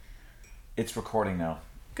It's recording now.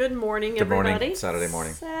 Good morning, Good everybody. morning, Saturday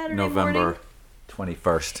morning. November November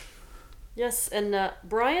 21st. Yes, and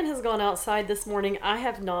Brian has gone outside this morning. I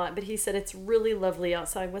have not, but he said it's really lovely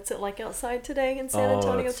outside. What's it like outside today in San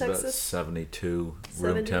Antonio, it's about Texas? 72 room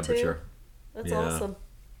 72? temperature. That's Yeah. awesome.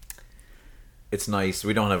 It's nice.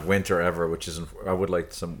 We don't have winter ever, which is... I would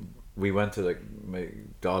like some... We went to my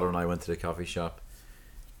daughter and I went to the coffee shop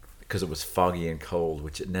because it was foggy and cold,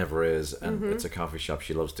 which it never is. And it's a coffee shop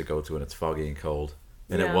she loves to go to, and it's foggy and cold.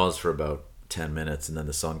 And it was for about 10 minutes, and then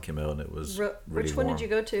the sun came out and it was really Which one warm. did you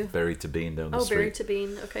go to? Berry to Bean down the Oh, street. Berry to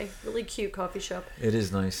Bean. Okay, really cute coffee shop. It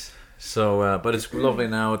is nice. So, but it's lovely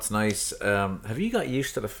now. It's nice. Have you got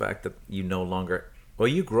used to the fact that you no longer... Well,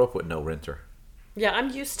 you grew up with no winter. Yeah, I'm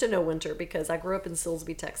used to no winter because I grew up in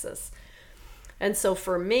Silsbee, Texas. And so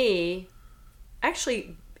for me,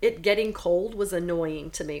 actually, it getting cold was annoying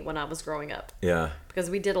to me when I was growing up. Yeah. Because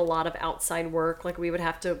we did a lot of outside work. Like we would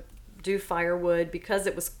have to do firewood because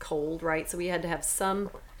it was cold, right? So we had to have some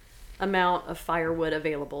amount of firewood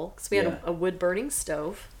available because we had a wood burning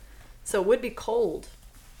stove. So it would be cold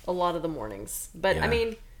a lot of the mornings. But I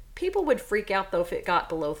mean, people would freak out though if it got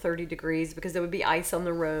below 30 degrees because there would be ice on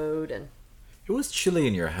the road. And It was chilly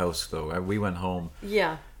in your house, though. We went home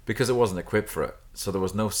yeah, because it wasn't equipped for it. So there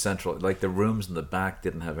was no central... Like, the rooms in the back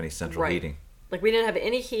didn't have any central right. heating. Like we didn't have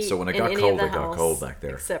any heat. So when it in got any cold, of the it got house cold back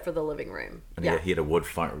there. except for the living room. And yeah, he had a wood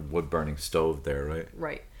burning stove there, right?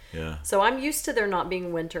 right. Yeah. So I'm used to there not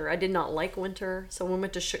being winter. I did not like winter. So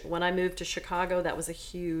when I moved to Chicago, that was a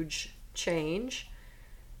huge change.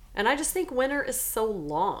 And I just think winter is so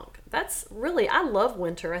long. That's really, I love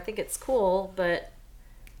winter. I think it's cool, but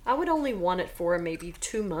I would only want it for maybe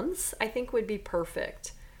 2 months. I think would be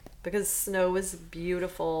perfect because snow is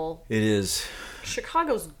beautiful. It is.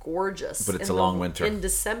 Chicago's gorgeous. But it's a long winter. In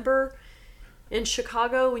December in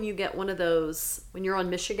Chicago, when you get one of those, when you're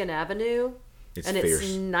on Michigan Avenue It's and fierce.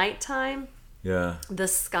 it's nighttime, Yeah. the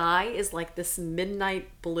sky is like this midnight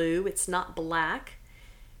blue. It's not black,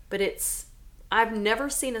 but I've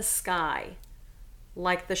never seen a sky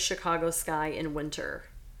like the Chicago sky in winter.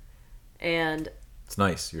 And It's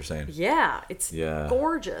nice, you're saying. yeah, it's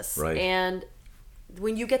gorgeous. Right. And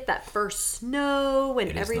when you get that first snow and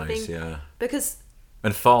It is everything, nice, yeah. because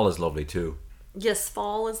And fall is lovely, too. yes,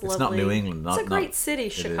 fall is lovely. It's not New England. It's a great city,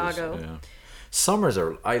 Chicago. It is, yeah. Summers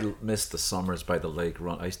are... I miss the summers by the lake.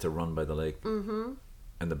 I used to run by the lake. Mm-hmm.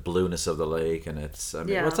 And the blueness of the lake. And it's... I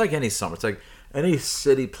mean, well, it's like any summer. It's like any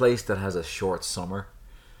city place that has a short summer.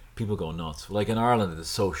 People go nuts. Like in Ireland, it's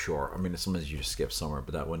so short. I mean, sometimes you just skip summer.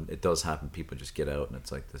 But that when it does happen, people just get out. And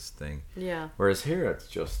it's like this thing. Yeah. Whereas here, it's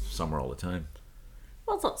just summer all the time.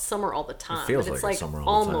 Well, it's not summer all the time. It feels but it's like like it's summer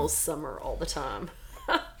all the time. almost summer all the time.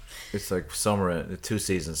 It's like summer, the 2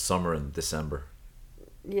 seasons, summer and December.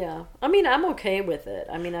 Yeah. I mean, I'm okay with it.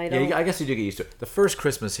 I mean, I don't... Yeah, I guess you do get used to it. The first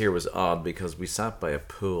Christmas here was odd because we sat by a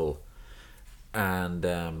pool and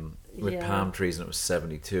with palm trees and it was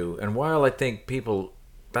 72. And while I think people...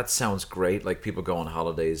 That sounds great. Like people go on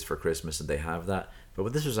holidays for Christmas and they have that.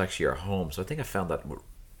 But this was actually our home. So I think I found that...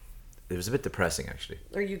 It was a bit depressing, actually.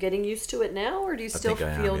 Are you getting used to it now, or do you still think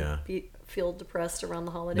I am, feel depressed around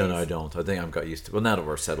the holidays? No, I don't. I think I've got used to it. Well, now that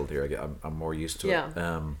we're settled here, I'm more used to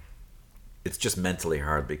it. It's just mentally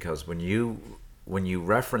hard because when you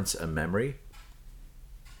reference a memory,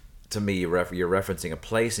 to me, you're referencing a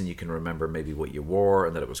place and you can remember maybe what you wore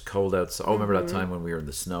and that it was cold out. So, remember that time when we were in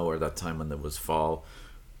the snow or that time when it was fall.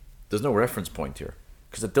 There's no reference point here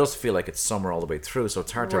because it does feel like it's summer all the way through. So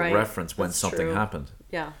it's hard to reference when something happened.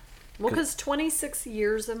 Yeah. Well, because 26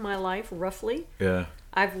 years of my life, roughly,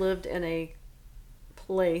 I've lived in a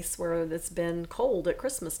place where it's been cold at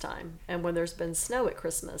Christmas time and when there's been snow at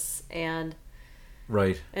Christmas and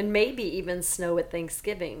maybe even snow at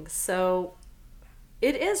Thanksgiving. So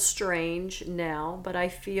it is strange now, but I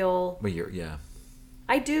feel... Well,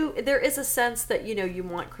 I do... There is a sense that, you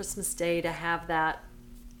want Christmas Day to have that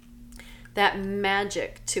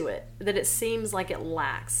magic to it, that it seems like it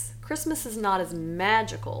lacks. Christmas is not as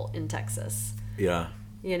magical in Texas. Yeah.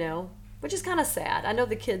 Which is kind of sad. I know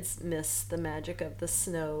the kids miss the magic of the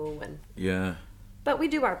snow and... Yeah. But we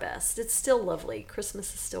do our best. It's still lovely.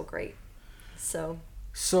 Christmas is still great. So,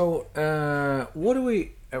 what do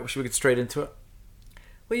we... should we get straight into it?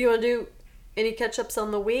 Well, you want to do any catch-ups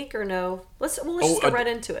on the week or no? Let's just go right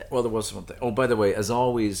into it. Well, there was one thing. Oh, by the way, as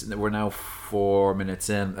always, we're now 4 minutes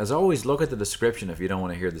in. As always, look at the description if you don't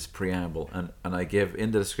want to hear this preamble. And I give,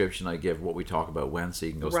 in the description, I give what we talk about when, so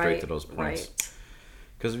you can go straight to those points.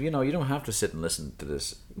 Because, you don't have to sit and listen to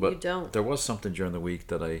this. But you don't. There was something during the week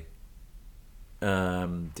that I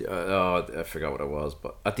forgot what it was.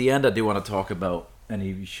 But at the end, I do want to talk about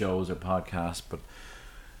any shows or podcasts. But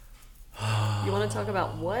You want to talk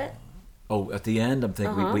about what? Oh, at the end, I'm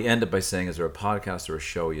thinking we end up by saying, is there a podcast or a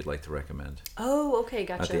show you'd like to recommend? Oh, okay,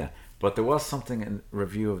 gotcha. At the end. But there was something in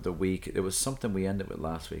review of the week. It was something we ended with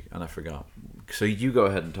last week, and I forgot. So you go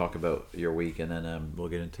ahead and talk about your week, and then we'll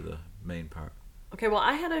get into the main part. Okay, well,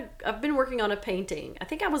 I've been working on a painting. I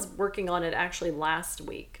think I was working on it actually last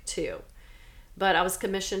week too, but I was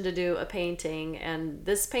commissioned to do a painting, and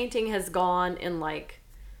this painting has gone in like,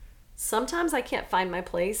 sometimes I can't find my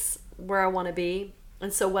place where I want to be,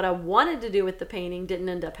 and so what I wanted to do with the painting didn't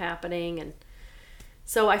end up happening, and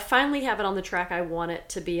so I finally have it on the track I want it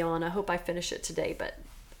to be on. I hope I finish it today, but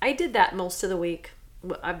I did that most of the week.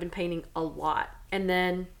 I've been painting a lot, and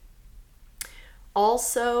then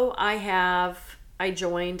also I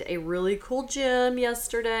joined a really cool gym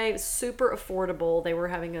yesterday. It was super affordable. They were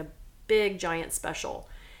having a big, giant special.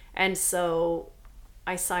 And so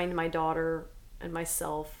I signed my daughter and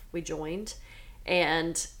myself. We joined.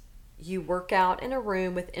 And you work out in a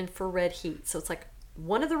room with infrared heat. So it's like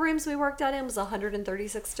one of the rooms we worked out in was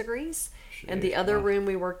 136 degrees. Jeez, and the other room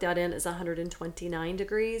we worked out in is 129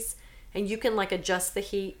 degrees. And you can like adjust the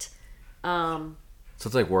heat. So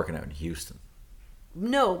it's like working out in Houston.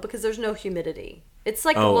 No, because there's no humidity. It's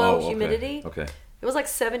like low humidity. Okay. It was like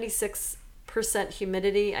 76%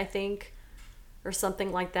 humidity, I think, or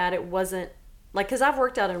something like that. It wasn't like, because I've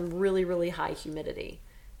worked out in really, really high humidity,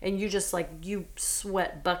 and you just like, you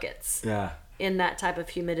sweat buckets in that type of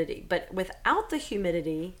humidity. But without the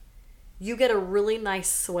humidity, you get a really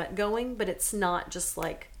nice sweat going, but it's not just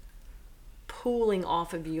like pooling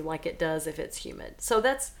off of you like it does if it's humid. So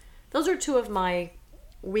those are two of my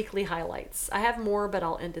weekly highlights. I have more, but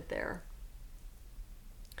I'll end it there.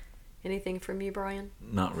 Anything from you, Brian?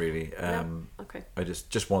 Not really. No? Okay. I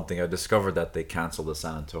just one thing. I discovered that they canceled the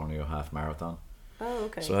San Antonio half marathon. Oh,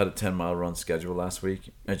 okay. So I had a 10-mile run scheduled last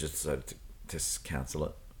week. I just decided to just cancel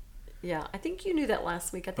it. Yeah, I think you knew that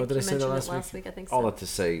last week. I think you mentioned it last week. I think so. All that to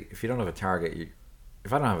say, if you don't have a target,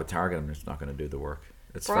 if I don't have a target, I'm just not going to do the work.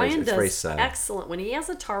 Brian very does sad. Excellent. When he has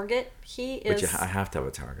a target, he is... But I have to have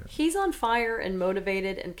a target. He's on fire and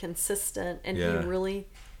motivated and consistent, and he really...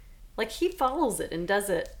 Like, he follows it and does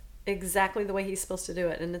it exactly the way he's supposed to do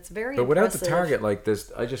it, and it's very But impressive. Without the target like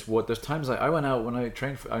this, there's times I went out when I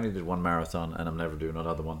trained I only did one marathon, and I'm never doing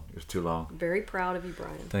another one. It was too long. Very proud of you,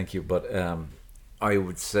 Brian. Thank you. But I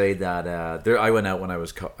would say that I went out when I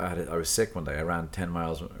was sick one day. I ran 10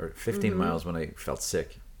 miles or 15 miles when I felt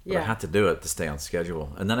sick. But I had to do it to stay on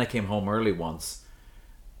schedule. And then I came home early once.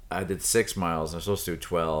 I did 6 miles. I was supposed to do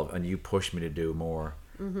 12, and you pushed me to do more.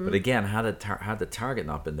 But again, had the target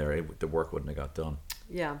not been there, the work wouldn't have got done.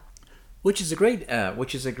 Yeah. Which is a great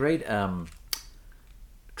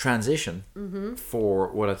transition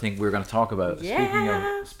for what I think we're going to talk about.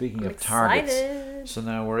 Yeah. Speaking of excited. targets. So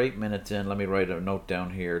now we're 8 minutes in. Let me write a note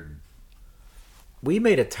down here. We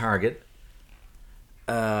made a target.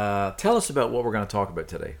 Tell us about what we're going to talk about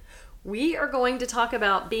today. We are going to talk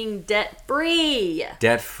about being debt-free.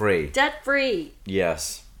 Debt-free. Debt-free.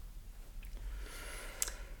 Yes.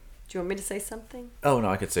 Do you want me to say something? Oh, no,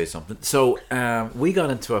 I could say something. So we got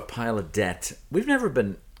into a pile of debt. We've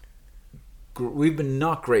been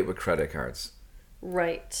not great with credit cards.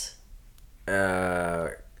 Right.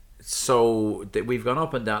 So we've gone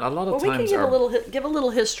up and down. A lot of times we can give a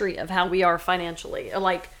little history of how we are financially,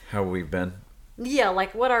 like how we've been. Yeah,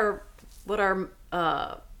 like what our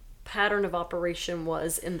pattern of operation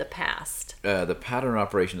was in the past. The pattern of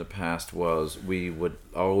operation in the past was we would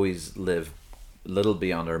always live a little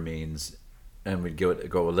beyond our means, and we'd go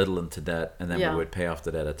a little into debt, and then we would pay off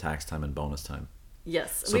the debt at tax time and bonus time.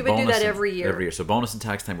 Yes, so we would do that every year. Every year. So bonus and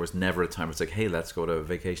tax time was never a time where it's like, hey, let's go to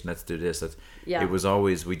vacation, let's do this. It was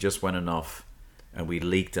always, we just went enough, and we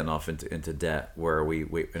leaked enough into debt where we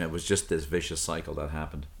and it was just this vicious cycle that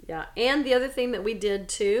happened. Yeah, and the other thing that we did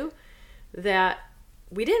too, that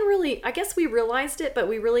we didn't really, I guess we realized it, but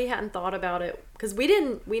we really hadn't thought about it, because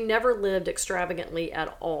we never lived extravagantly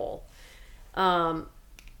at all.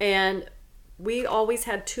 And we always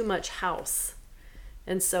had too much house.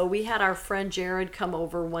 And so we had our friend Jared come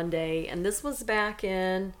over one day, and this was back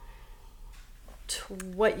in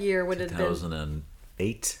what year would it have been?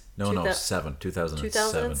 2008? No, 2007.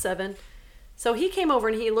 2007. So he came over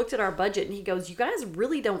and he looked at our budget and he goes, "You guys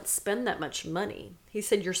really don't spend that much money." He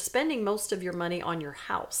said, "You're spending most of your money on your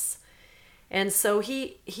house." And so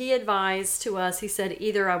he advised to us, he said,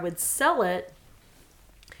 either I would sell it,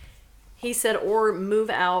 he said, or move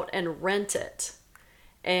out and rent it.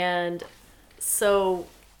 And so,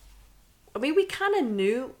 I mean, we kind of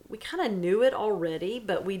knew it already,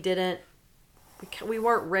 but we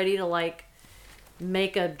weren't ready to like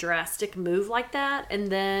make a drastic move like that.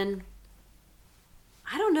 And then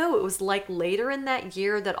I don't know, it was like later in that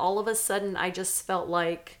year that all of a sudden I just felt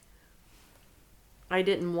like I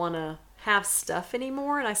didn't want to have stuff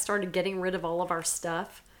anymore, and I started getting rid of all of our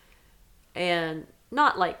stuff. And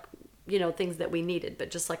not like, things that we needed,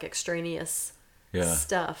 but just like extraneous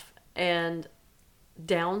stuff, and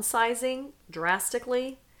downsizing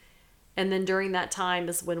drastically. And then during that time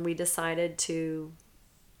is when we decided to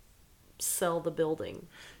sell the building.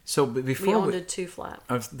 So before we owned a 2-flat.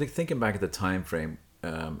 I was thinking back at the time frame,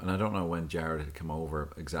 and I don't know when Jared had come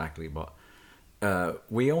over exactly, but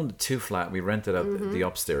we owned a 2-flat. We rented out the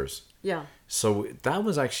upstairs. Yeah. So that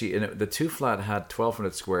was actually the 2-flat had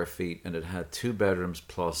 1,200 square feet, and it had 2 bedrooms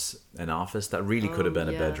plus an office. That really could have been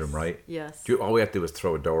a bedroom, right? Yes. All we had to do was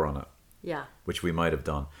throw a door on it. Yeah. Which we might have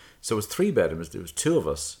done. So it was 3 bedrooms. There was 2 of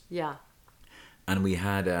us. Yeah. And we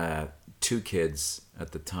had 2 kids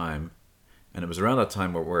at the time. And it was around that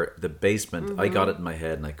time where the basement, I got it in my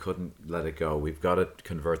head and I couldn't let it go. We've got to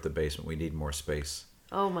convert the basement. We need more space.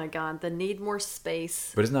 Oh my God, the need more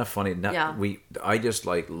space. But isn't that funny? Yeah. I just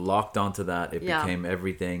locked onto that. It became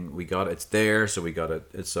everything. We got it. It's there, so we got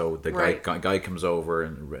it. So the guy comes over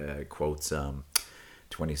and quotes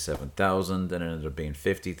 27,000, and it ended up being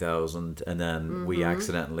 50,000. And then we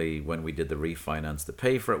accidentally, when we did the refinance to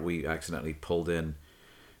pay for it, we accidentally pulled in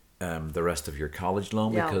the rest of your college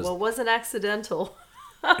loan. Yeah, because well, it wasn't accidental.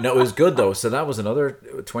 No, it was good though. So that was another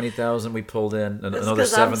 20,000 we pulled in, and another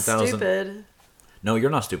 7,000. Stupid. No,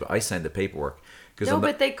 you're not stupid. I signed the paperwork. No,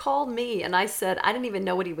 but they called me and I said I didn't even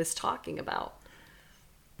know what he was talking about.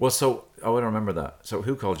 Well, so I don't remember that. So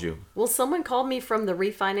who called you? Well, someone called me from the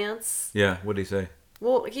refinance. Yeah, what did he say?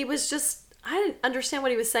 Well, he was just, I didn't understand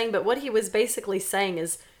what he was saying, but what he was basically saying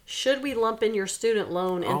is, should we lump in your student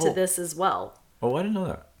loan into this as well? Oh, I didn't know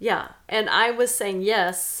that. Yeah, and I was saying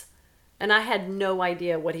yes, and I had no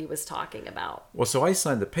idea what he was talking about. Well, so I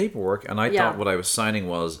signed the paperwork, and I thought what I was signing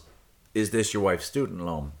was, is this your wife's student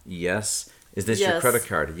loan? Yes. Is this your credit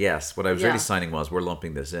card? Yes. What I was really signing was, we're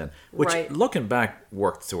lumping this in. Which, looking back,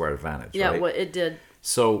 worked to our advantage, yeah, right? well, it did.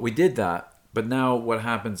 So we did that, but now what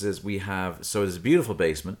happens is so it's a beautiful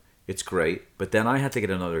basement. It's great, but then I had to get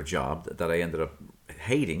another job that I ended up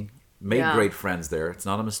hating. Made great friends there. It's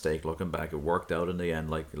not a mistake. Looking back, it worked out in the end,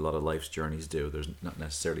 like a lot of life's journeys do. There's not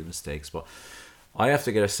necessarily mistakes, but I have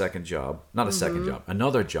to get a second job. Not a second job.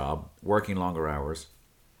 Another job, working longer hours.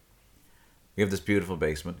 We have this beautiful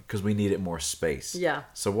basement because we needed more space. Yeah.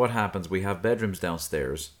 So what happens? We have bedrooms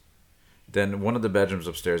downstairs. Then one of the bedrooms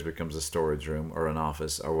upstairs becomes a storage room or an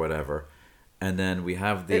office or whatever. And then we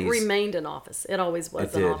have these... It remained an office. It always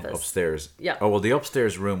was an office. Upstairs. Yeah. Oh, well, the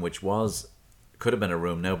upstairs room, which could have been a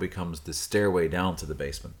room, now becomes the stairway down to the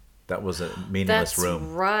basement. That was a meaningless room.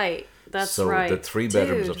 That's right. So the 3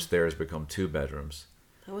 bedrooms upstairs become 2 bedrooms.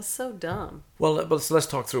 That was so dumb. Well, let's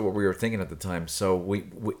talk through what we were thinking at the time. So we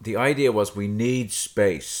the idea was we need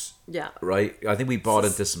space. Yeah. Right? I think we bought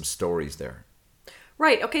into some stories there.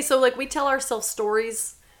 Right. Okay, so we tell ourselves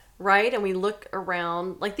stories, right? And we look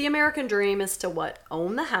around. Like the American dream is to what?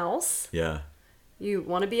 Own the house. Yeah. You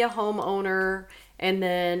want to be a homeowner. And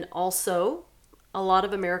then also, a lot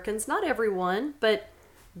of Americans, not everyone, but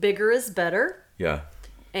bigger is better. Yeah.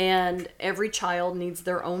 And every child needs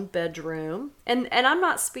their own bedroom. And I'm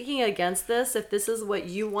not speaking against this. If this is what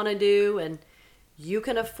you want to do and you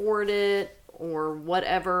can afford it or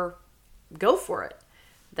whatever, go for it.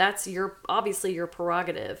 That's obviously your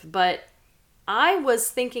prerogative. But I was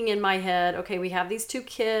thinking in my head, okay, we have these 2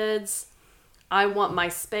 kids. I want my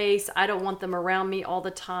space. I don't want them around me all the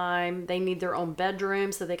time. They need their own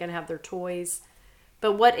bedroom so they can have their toys.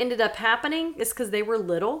 But what ended up happening is because they were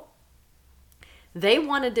little, they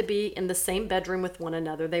wanted to be in the same bedroom with one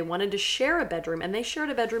another. They wanted to share a bedroom, and they shared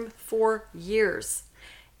a bedroom for years.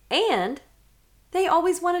 And they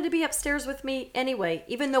always wanted to be upstairs with me anyway,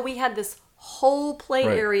 even though we had this whole play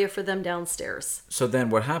area for them downstairs. So then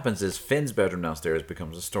what happens is Finn's bedroom downstairs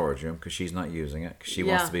becomes a storage room because she's not using it, because she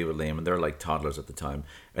wants to be with Liam, and they're like toddlers at the time.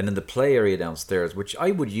 And then the play area downstairs, which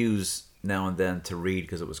I would use now and then to read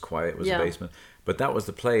because it was quiet, it was a basement. But that was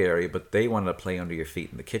the play area, but they wanted to play under your feet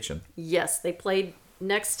in the kitchen. Yes, they played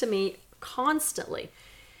next to me constantly.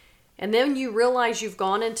 And then you realize you've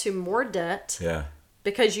gone into more debt. Yeah.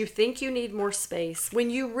 Because you think you need more space when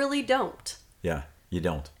you really don't. Yeah, you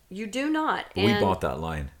don't. You do not. We bought that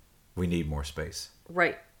line. We need more space.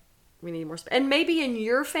 Right. We need more space. And maybe in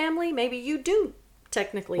your family, maybe you do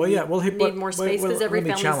technically need more space because every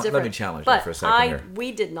family is different. Let me challenge you for a second here.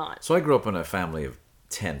 We did not. So I grew up in a family of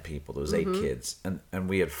 10 people. There was 8 kids. And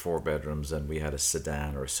we had 4 bedrooms, and we had a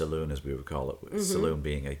sedan, or a saloon as we would call it. A saloon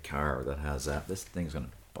being a car that has that. This thing's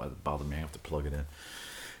going to bother me. I have to plug it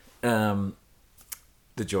in.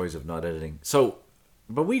 The joys of not editing. So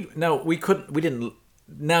But we couldn't. We didn't.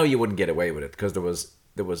 Now you wouldn't get away with it because there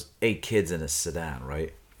was 8 kids in a sedan,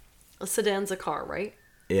 right? A sedan's a car, right?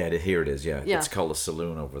 Yeah, here it is. Yeah, Yeah. It's called a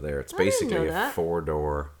saloon over there. It's I didn't basically know a that.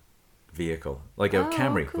 4-door vehicle, like a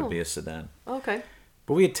Camry cool. would be a sedan. Okay.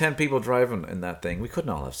 But we had 10 people driving in that thing. We couldn't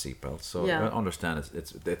all have seatbelts, so Yeah. I understand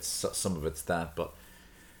it's some of it's that, but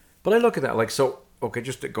I look at that like so. Okay,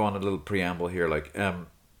 just to go on a little preamble here, like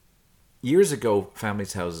years ago,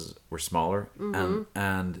 families' houses were smaller,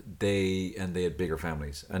 and they had bigger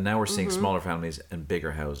families, and now we're seeing smaller families and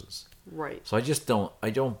bigger houses. Right. So I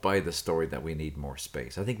don't buy the story that we need more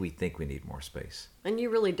space. I think we need more space. And you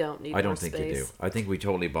really don't need I don't more think space. you do. I think we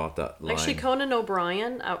totally bought that line. Actually, Conan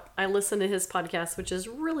O'Brien, I listen to his podcast, which is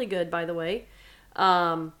really good, by the way.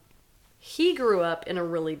 He grew up in a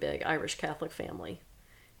really big Irish Catholic family.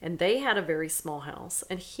 And they had a very small house.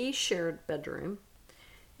 And he shared bedroom.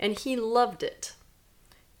 And he loved it.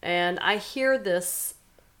 And I hear this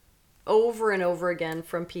over and over again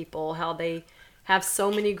from people, how they have so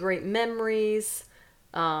many great memories.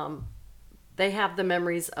 They have the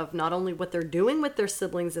memories of not only what they're doing with their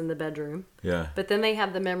siblings in the bedroom, Yeah. but then they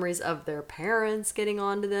have the memories of their parents getting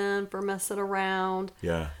onto them for messing around.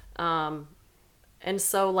 Yeah. And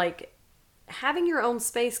so, like, having your own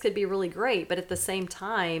space could be really great, but at the same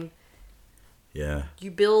time, Yeah. you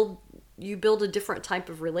build a different type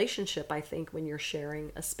of relationship, I think, when you're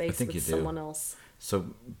sharing a space think with you do. someone else.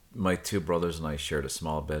 So my 2 brothers and I shared a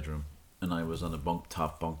small bedroom, and I was on a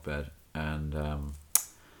top bunk bed, and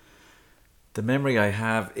the memory I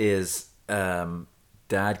have is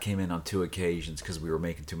Dad came in on 2 occasions because we were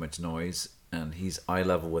making too much noise, and he's eye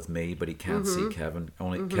level with me, but he can't see Kevin.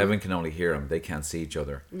 Kevin can only hear him. They can't see each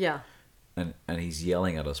other. Yeah. And he's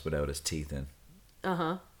yelling at us without his teeth in.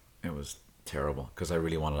 Uh-huh. It was terrible because I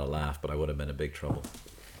really wanted to laugh, but I would have been in big trouble.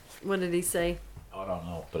 What did he say? I don't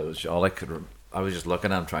know, but it was all I could. I was just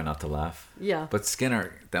looking at him, trying not to laugh. Yeah. But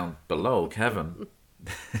Skinner down below, Kevin,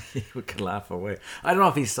 he could laugh away. I don't know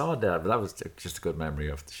if he saw that, but that was just a good memory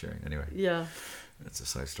of the sharing. Anyway. Yeah. It's a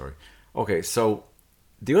side story. Okay, so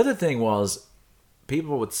the other thing was,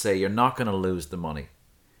 people would say you're not going to lose the money.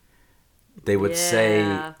 They would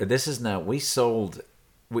say, this is now, we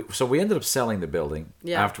ended up selling the building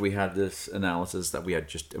after we had this analysis that we had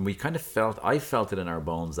just, and we kind of I felt it in our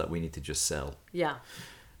bones that we need to just sell. Yeah.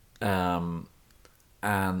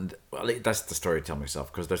 And well, that's the story I tell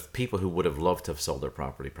myself, because there's people who would have loved to have sold their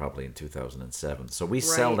property probably in 2007. So we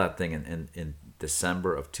sell that thing in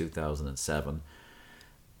December of 2007.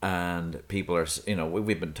 And people are,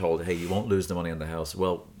 we've been told, hey, you won't lose the money on the house.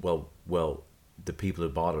 Well, the people who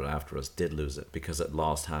bought it after us did lose it because it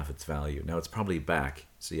lost half its value. Now it's probably back,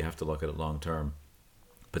 so you have to look at it long term.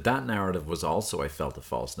 But that narrative was also, I felt, a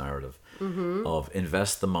false narrative of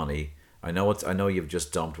invest the money. I know you've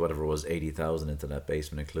just dumped whatever it was, 80,000 into that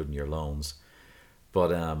basement, including your loans, but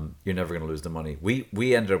you're never going to lose the money.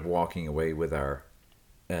 We ended up walking away with our.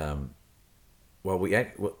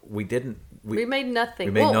 We didn't. We made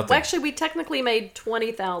nothing. Nothing. Actually, we technically made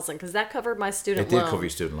 20,000 because that covevered my student loan. It did cover your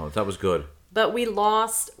student loan. That was good. But we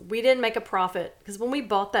didn't make a profit because when we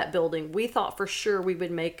bought that building, we thought for sure we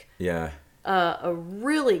would make a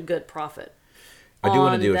really good profit. I do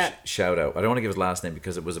want to do a shout out. I don't want to give his last name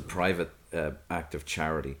because it was a private act of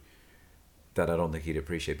charity that I don't think he'd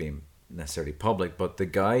appreciate being necessarily public. But the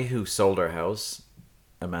guy who sold our house,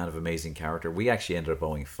 a man of amazing character, we actually ended up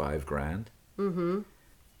owing $5,000. Mm-hmm.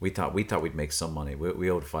 We thought we'd make some money.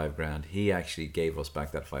 We owed $5,000. He actually gave us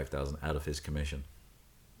back that $5,000 out of his commission.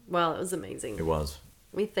 Wow, it was amazing. It was.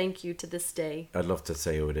 We thank you to this day. I'd love to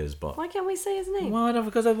say who it is, but why can't we say his name? Well, I don't,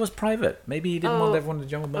 because it was private. Maybe he didn't want everyone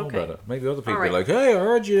to know about it. Maybe other people right. be like, "Hey, I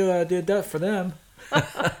heard you did that for them."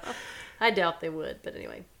 I doubt they would, but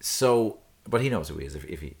anyway. So, but he knows who he is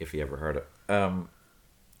if he ever heard it.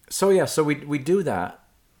 So we do that.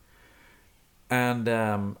 And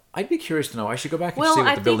I'd be curious to know. I should go back and see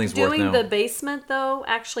what the building's worth now. Well, I think doing the basement, though,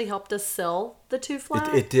 actually helped us sell the 2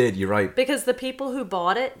 flats. It did, you're right. Because the people who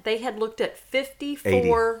bought it, they had looked at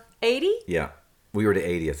 54... 80? Yeah. We were the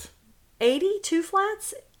 80th. 80 2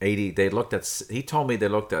 flats? 80. He told me they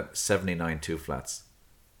looked at 79 2 flats.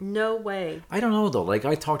 No way. I don't know, though. Like,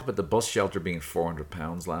 I talked about the bus shelter being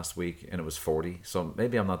 £400 last week, and it was 40. So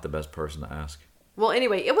maybe I'm not the best person to ask. Well,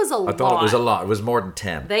 anyway, it was a lot. I thought it was a lot. It was more than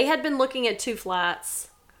 10. They had been looking at 2 flats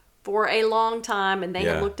for a long time, and they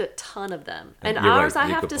had looked at a ton of them. And ours, right. I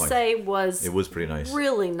have to say, it was pretty nice.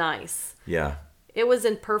 Really nice. Yeah. It was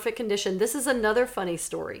in perfect condition. This is another funny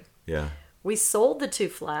story. Yeah. We sold the 2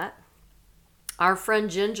 flat. Our friend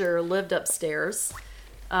Ginger lived upstairs.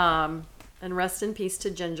 And rest in peace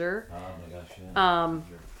to Ginger. Oh my gosh, yeah.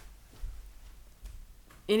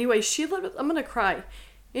 Anyway, I'm going to cry.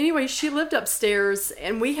 Anyway, she lived upstairs,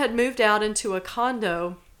 and we had moved out into a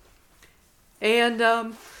condo.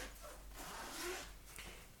 And,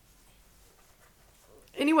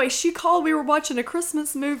 anyway, she called. We were watching a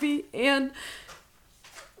Christmas movie, and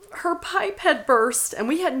her pipe had burst, and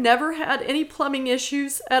we had never had any plumbing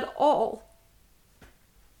issues at all.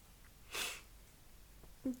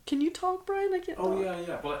 Can you talk, Brian? I can't talk.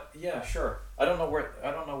 Yeah. Well, yeah, sure. I don't know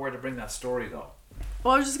where to bring that story though.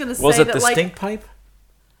 Well, I was just gonna say was it that, the like, stink pipe?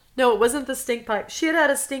 No, it wasn't the stink pipe. She had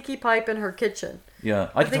a stinky pipe in her kitchen. Yeah,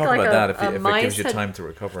 I can think, talk like, about that if it mice gives you time to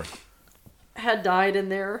recover. Had died in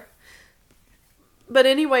there. But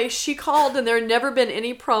anyway, she called, and there had never been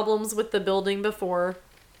any problems with the building before.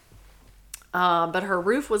 But her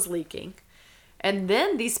roof was leaking. And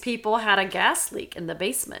then these people had a gas leak in the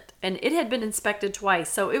basement, and it had been inspected twice.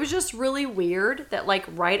 So it was just really weird that, like,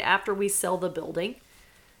 right after we sell the building,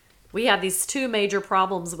 we had these two major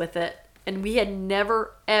problems with it, and we had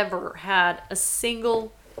never, ever had a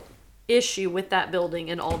single issue with that building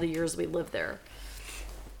in all the years we lived there.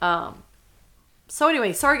 So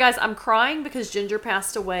anyway, sorry guys, I'm crying because Ginger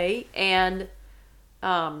passed away, and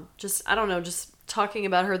just talking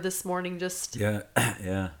about her this morning just yeah.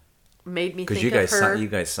 made me think of her. You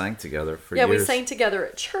guys sang together for years. Yeah, we sang together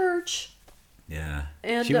at church. Yeah.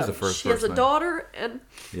 And she was the first she has a daughter, and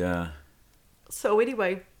yeah. So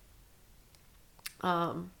anyway,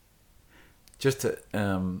 just to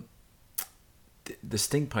the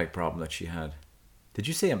stink pipe problem that she had. Did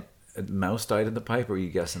you say a mouse died in the pipe, or were you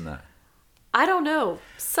guessing that? I don't know.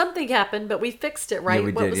 Something happened, but we fixed it, right? Yeah,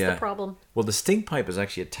 we what did, was yeah. the problem? Well, the stink pipe is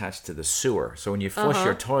actually attached to the sewer. So when you flush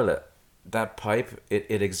your toilet, that pipe,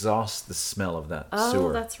 it exhausts the smell of that sewer.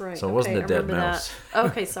 Oh, that's right. So it wasn't a dead mouse. That.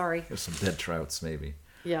 Okay, sorry. It was some dead trouts, maybe.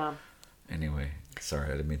 Yeah. Anyway, sorry,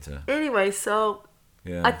 I didn't mean to. Anyway, so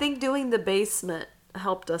yeah. I think doing the basement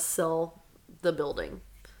helped us sell the building.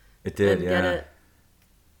 It did, and yeah. Get it.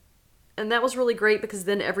 And that was really great because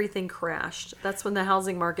then everything crashed. That's when the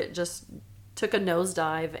housing market just took a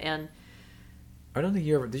nosedive, and I don't think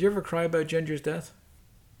did you ever cry about Ginger's death?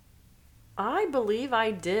 I believe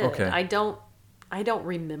I did. Okay. I don't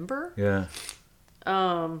remember. Yeah.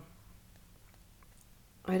 I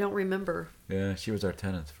don't remember. Yeah, she was our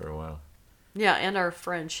tenant for a while. Yeah, and our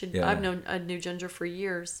friend. Yeah. I knew Ginger for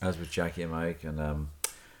years. As with Jackie and Mike, and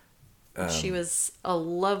she was a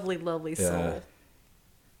lovely, lovely soul.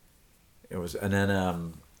 It was, and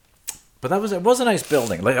then but it was a nice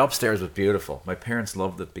building. Like, upstairs was beautiful. My parents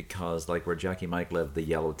loved it because, like, where Jackie and Mike lived, the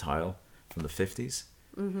yellow tile from the 50s.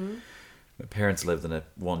 Mm-hmm. My parents lived in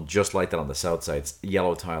one just like that on the south side. It's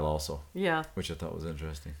yellow tile also. Yeah. Which I thought was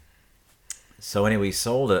interesting. So anyway, we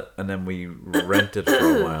sold it, and then we rented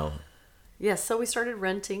for a while. Yes, so we started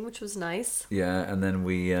renting, which was nice. Yeah, and then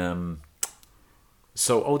we... there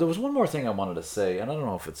was one more thing I wanted to say, and I don't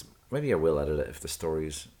know if it's... Maybe I will edit it if the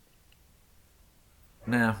story's...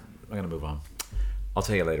 Nah, I'm going to move on. I'll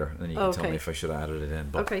tell you later, and then you can tell me if I should have added it in.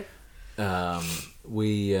 But, okay. I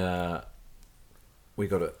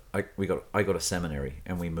go to seminary,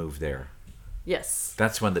 and we moved there. Yes.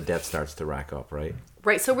 That's when the debt starts to rack up, right?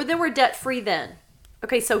 Right, so we're debt-free then.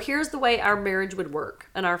 Okay, so here's the way our marriage would work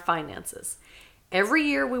and our finances. Every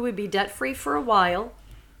year we would be debt-free for a while,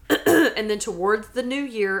 and then towards the new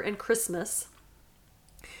year and Christmas,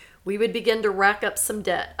 we would begin to rack up some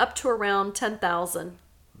debt, up to around $10,000.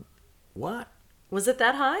 What? Was it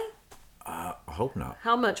that high? I hope not.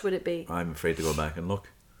 How much would it be? I'm afraid to go back and look.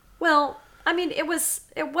 Well, I mean, it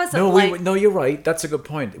wasn't No, you're right. That's a good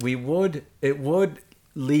point. It would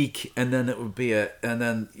leak, and then it would be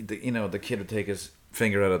the kid would take his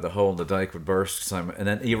finger out of the hole, and the dike would burst. And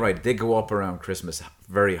then you're right. It did go up around Christmas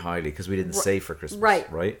very highly because we didn't save for Christmas.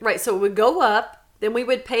 Right. So it would go up, then we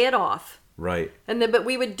would pay it off. Right. But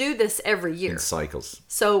we would do this every year. In cycles.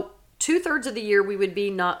 So 2/3 of the year we would be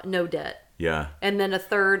no debt. Yeah. And then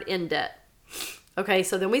 1/3 in debt. Okay,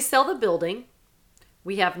 so then we sell the building.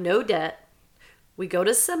 We have no debt. We go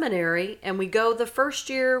to seminary, and we go the first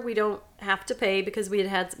year we don't have to pay because we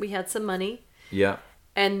had some money. Yeah.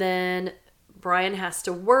 And then Brian has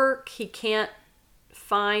to work. He can't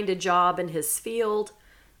find a job in his field.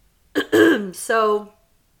 So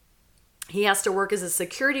he has to work as a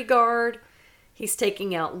security guard. He's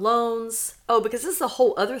taking out loans. Oh, because this is a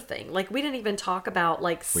whole other thing. Like, we didn't even talk about,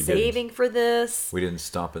 like, saving for this. We didn't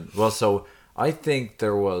stop it. Well, so I think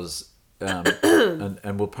there was,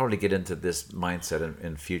 and we'll probably get into this mindset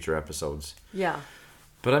in future episodes. Yeah.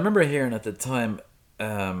 But I remember hearing at the time,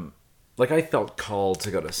 I felt called to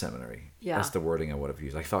go to seminary. Yeah. That's the wording I would have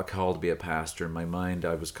used. I felt called to be a pastor. In my mind,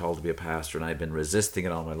 I was called to be a pastor, and I'd been resisting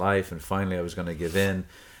it all my life, and finally I was going to give in.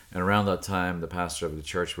 And around that time, the pastor of the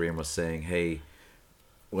church we're in was saying, hey,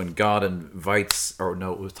 when God invites, or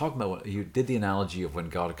no, it was talking about, you did the analogy of when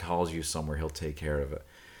God calls you somewhere, he'll take care of it.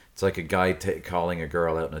 It's like a guy calling a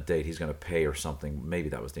girl out on a date, he's going to pay or something. Maybe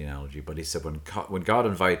that was the analogy. But he said when God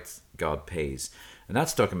invites, God pays. And that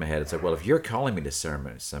stuck in my head. It's like, well, if you're calling me to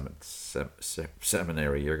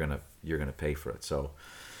seminary, you're gonna pay for it. So,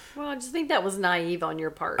 well, I just think that was naive on your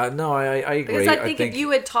part. No, I agree. Because I think if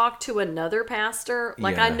you had talked to another pastor,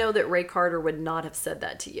 like I know that Ray Carter would not have said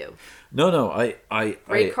that to you. No,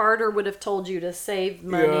 Ray Carter would have told you to save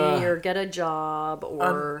money or get a job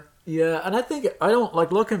or. And I think I don't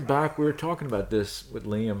like looking back. We were talking about this with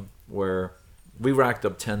Liam, where we racked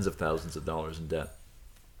up tens of thousands of dollars in debt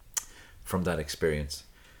from that experience,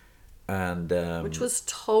 and which was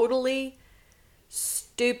totally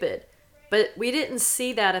stupid. But we didn't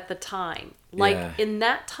see that at the time. Like in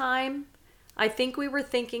that time, I think we were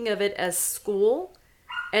thinking of it as school,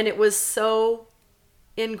 and it was so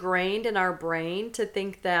ingrained in our brain to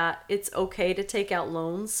think that it's okay to take out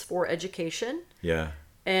loans for education. Yeah.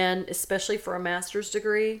 And especially for a master's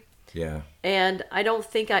degree. Yeah. And I don't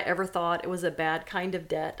think I ever thought it was a bad kind of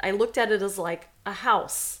debt. I looked at it as like a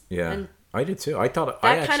house. Yeah. And I did too. I thought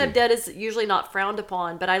that kind of debt is usually not frowned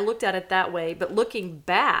upon, but I looked at it that way. But looking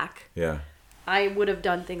back, I would have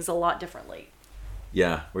done things a lot differently.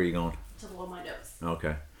 Yeah. Where are you going? To blow my nose.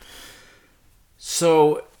 Okay.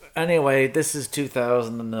 So anyway, this is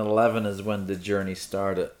 2011 is when the journey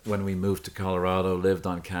started. When we moved to Colorado, lived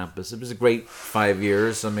on campus. It was a great 5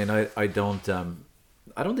 years. I mean, I don't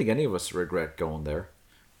think any of us regret going there.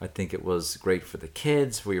 I think it was great for the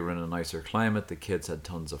kids. We were in a nicer climate. The kids had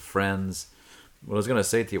tons of friends. What I was going to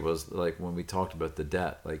say to you was, like, when we talked about the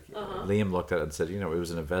debt, like, Liam looked at it and said, it was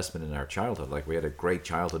an investment in our childhood. Like, we had a great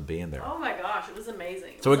childhood being there. Oh my gosh, it was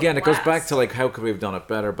amazing. So again, it goes back to, like, how could we have done it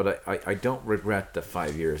better? But I don't regret the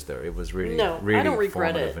 5 years there. It was really, really I don't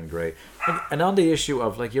regret formative it. and great. And on the issue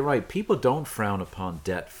of, like, you're right, people don't frown upon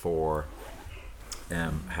debt for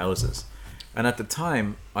houses. And at the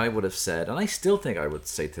time, I would have said, and I still think I would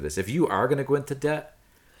say to this, if you are going to go into debt,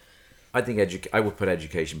 I think I would put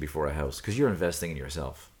education before a house, because you're investing in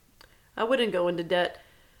yourself. I wouldn't go into debt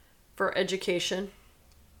for education.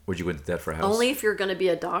 Would you go into debt for a house? Only if you're going to be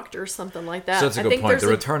a doctor or something like that. So that's a good point. The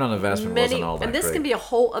return on investment wasn't all that and this great. can be a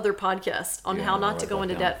whole other podcast on how not to go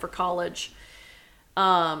into debt for college.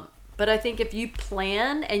 But I think if you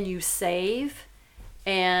plan and you save,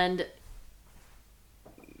 and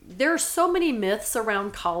there are so many myths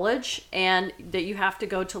around college, and that you have to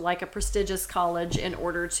go to like a prestigious college in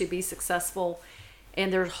order to be successful.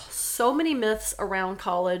 And there's so many myths around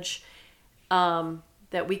college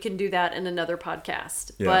that we can do that in another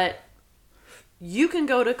podcast. Yeah. But you can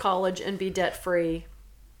go to college and be debt-free.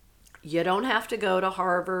 You don't have to go to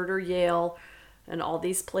Harvard or Yale and all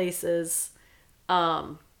these places.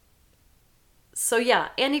 So yeah,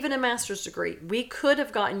 and even a master's degree. We could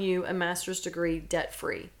have gotten you a master's degree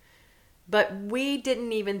debt-free. But we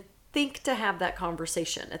didn't even think to have that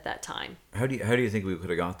conversation at that time. How do you think we could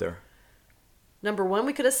have got there? Number one,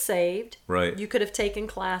 we could have saved. Right. You could have taken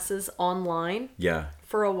classes online. Yeah.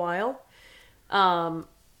 For a while.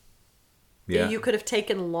 You could have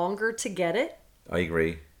taken longer to get it. I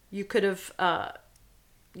agree. You could have, I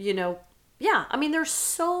mean, there's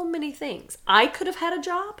so many things. I could have had a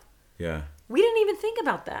job. Yeah. We didn't even think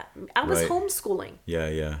about that. I was homeschooling.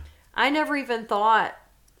 Yeah. I never even thought,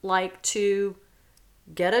 to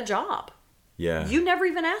get a job. Yeah. You never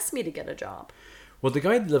even asked me to get a job. Well, the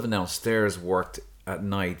guy living downstairs worked at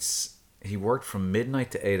nights. He worked from midnight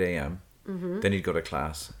to 8 a.m. Mm-hmm. Then he'd go to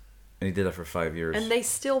class. And he did that for 5 years. And they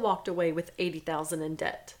still walked away with $80,000 in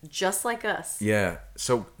debt. Just like us. Yeah.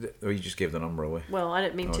 So, you just gave the number away. Well, I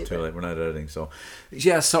didn't mean to. Too late. We're not editing. So,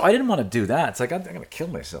 yeah. So, I didn't want to do that. It's like, I'm going to kill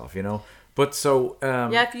myself, But so...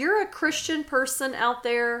 if you're a Christian person out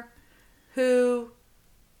there who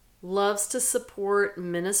loves to support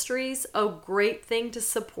ministries, a great thing to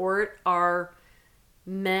support are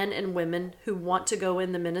men and women who want to go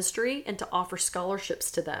in the ministry and to offer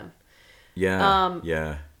scholarships to them.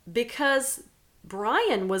 Yeah. Because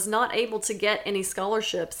Brian was not able to get any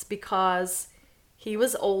scholarships because he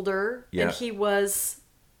was older and he was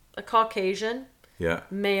a Caucasian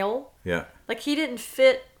male. Yeah. Like, he didn't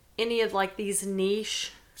fit any of these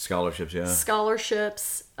niche scholarships. He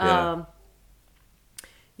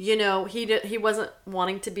wasn't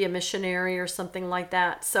wanting to be a missionary or something like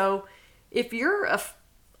that. So if you're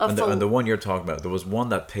and the one you're talking about, there was one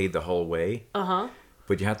that paid the whole way.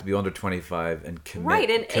 But you have to be under 25 and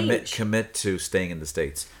commit to staying in the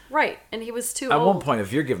States. Right, and he was too old. At old. one point,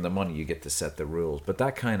 if you're given the money, you get to set the rules. But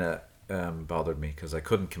that kind of bothered me because I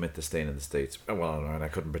couldn't commit to staying in the States. Well, and I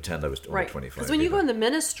couldn't pretend I was only 25. Because when you go in the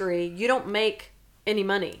ministry, you don't make any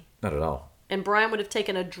money. Not at all. And Brian would have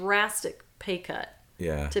taken a drastic pay cut.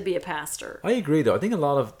 Yeah. To be a pastor. I agree, though. I think I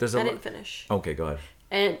didn't finish. Okay, go ahead.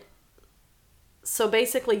 And so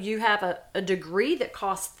basically, you have a degree that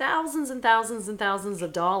costs thousands and thousands and thousands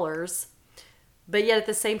of dollars, but yet at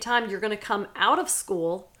the same time, you're going to come out of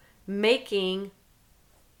school making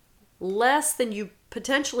less than you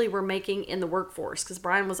potentially were making in the workforce, because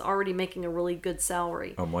Brian was already making a really good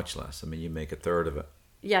salary. Oh, much less. I mean, you make a third of it.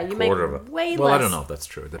 Yeah, you make way less. Well, I don't know if that's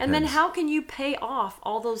true. It depends. And then how can you pay off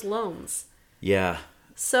all those loans? Yeah.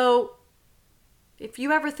 So if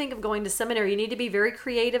you ever think of going to seminary, you need to be very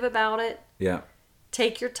creative about it. Yeah.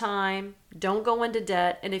 Take your time. Don't go into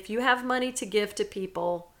debt. And if you have money to give to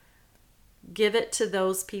people, give it to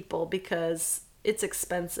those people, because it's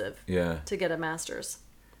expensive to get a master's.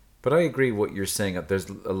 But I agree what you're saying. There's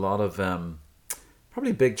a lot of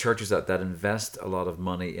probably big churches that invest a lot of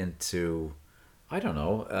money into, I don't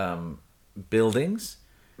know, buildings,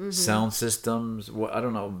 sound systems. I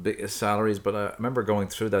don't know, big salaries. But I remember going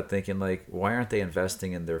through that thinking, like, why aren't they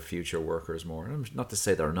investing in their future workers more? And not to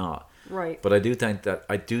say they're not. Right. But I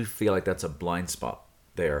do feel like that's a blind spot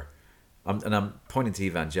there. I'm pointing to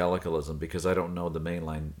evangelicalism because I don't know the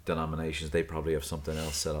mainline denominations. They probably have something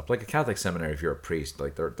else set up. Like a Catholic seminary, if you're a priest,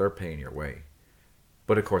 like they're paying your way.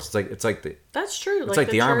 But of course, it's like the that's true. It's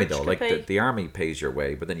like the army though. Like the army pays your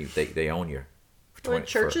way, but then they own you.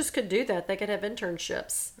 Churches could do that. They could have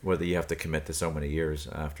internships. Whether you have to commit to so many years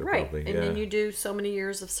after, probably. And then you do so many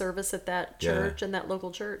years of service at that church and that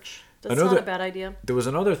local church. That's not a bad idea. There was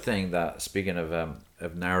another thing that, speaking of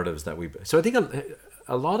narratives that so I think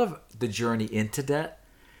a lot of the journey into debt,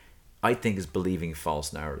 I think, is believing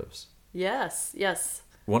false narratives. Yes.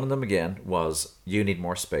 One of them, again, was you need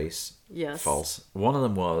more space. Yes. False. One of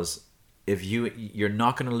them was you're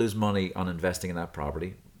not going to lose money on investing in that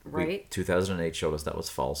property. Right. 2008 showed us that was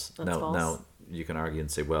false. That's false. Now you can argue and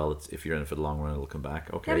say, well, if you're in it for the long run, it'll come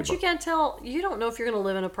back. Okay. Yeah, but you can't tell. You don't know if you're going to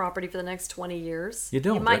live in a property for the next 20 years. You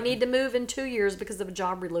don't. You might need to move in 2 years because of a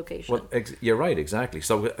job relocation. Well, you're right, exactly.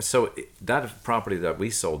 So that property that we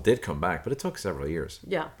sold did come back, but it took several years.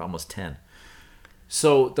 Yeah. Almost 10.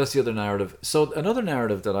 So that's the other narrative. So another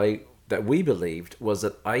narrative that we believed was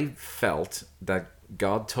that I felt that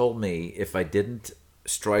God told me if I didn't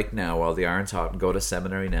strike now while the iron's hot and go to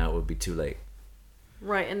seminary now, it would be too late.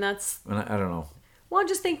 Right, and that's... And I don't know. Well, I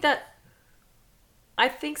just think that... I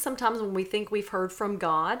think sometimes when we think we've heard from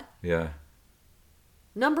God... Yeah.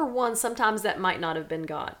 Number one, sometimes that might not have been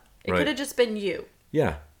God. It could have just been you.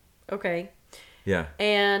 Yeah. Okay. Yeah.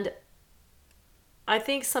 And I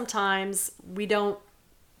think sometimes we don't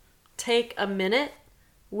take a minute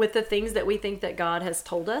with the things that we think that God has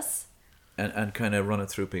told us. And kind of run it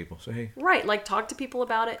through people. So, hey. Right, like talk to people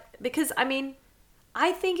about it. Because, I mean,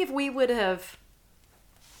 I think if we would have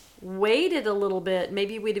waited a little bit,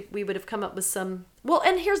 maybe we would have come up with some... Well,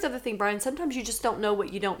 and here's the other thing, Brian. Sometimes you just don't know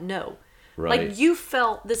what you don't know. Right. Like, you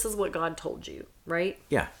felt this is what God told you, right?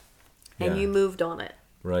 Yeah. And you moved on it.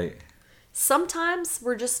 Right. Sometimes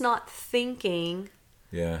we're just not thinking...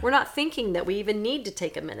 Yeah. We're not thinking that we even need to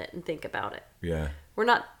take a minute and think about it. Yeah. We're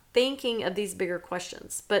not thinking of these bigger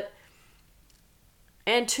questions. But...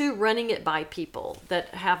 And two, running it by people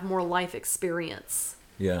that have more life experience.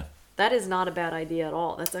 Yeah. That is not a bad idea at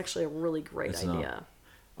all. That's actually a really great idea. Not.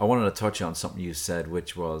 I wanted to touch on something you said,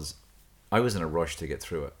 which was, I was in a rush to get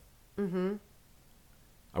through it. Mm-hmm.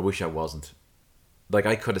 I wish I wasn't. Like,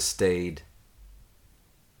 I could have stayed...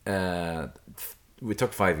 we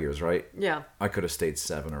took 5 years, right? Yeah. I could have stayed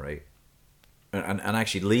 7 or 8. And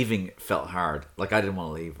actually leaving felt hard. Like, I didn't want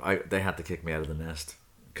to leave. They had to kick me out of the nest.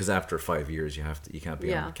 Because after 5 years, you can't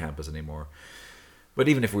be on campus anymore. But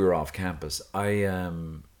even if we were off campus, I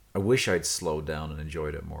wish I'd slowed down and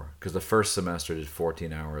enjoyed it more. Because the first semester I did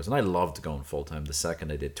 14 hours, and I loved going full time. The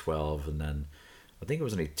second I did 12, and then I think it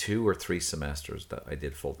was only 2 or 3 semesters that I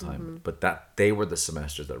did full time. Mm-hmm. But they were the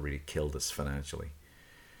semesters that really killed us financially.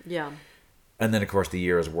 Yeah. And then, of course, the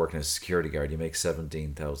year as working as a security guard, you make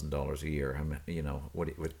 $17,000 a year. I mean, you know,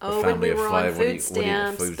 with a family of 5, food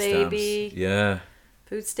stamps, baby. Yeah.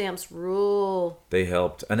 Food stamps rule. They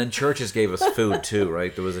helped. And then churches gave us food too,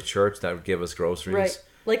 right? There was a church that would give us groceries. Right.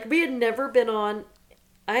 Like, we had never been on...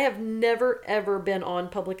 I have never, ever been on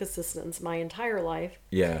public assistance my entire life.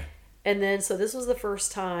 Yeah. And then, so this was the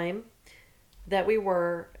first time that we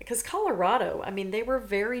were... Because Colorado, I mean, they were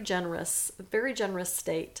very generous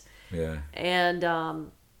state. Yeah.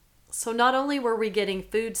 And so not only were we getting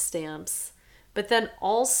food stamps, but then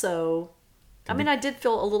also... I mean, I did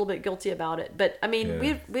feel a little bit guilty about it, but I mean,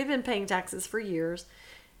 we've been paying taxes for years,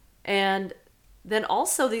 And then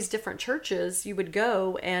also these different churches you would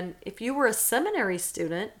go, and if you were a seminary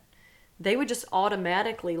student, they would just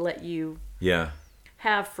automatically let you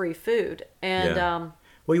have free food. And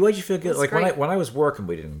well, why'd you feel good? Like when I was working,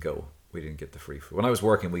 we didn't go. We didn't get the free food. When I was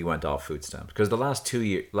working, we went off food stamps because the last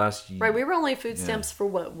year, right, we were only food stamps for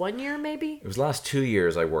what, 1 year maybe? It was the last 2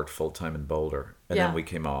 years I worked full time in Boulder, and then we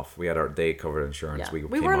came off. We had our day covered insurance. We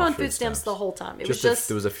weren't on food stamps the whole time. It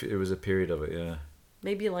was a period of it,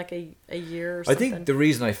 maybe like a year or something. I think the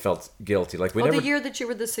reason I felt guilty, like the year that you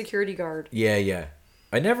were the security guard. Yeah.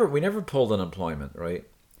 We never pulled unemployment, right?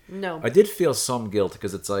 No. I did feel some guilt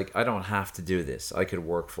because it's like I don't have to do this. I could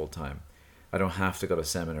work full time. I don't have to go to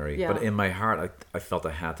seminary. Yeah. But in my heart, I felt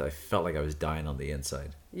I had to. I felt like I was dying on the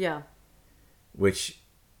inside. Yeah. Which.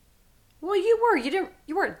 Well, you were. You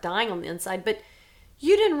weren't dying on the inside, but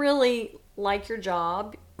you didn't really like your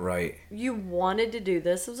job. Right. You wanted to do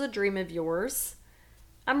this. It was a dream of yours.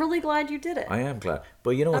 I'm really glad you did it. I am glad.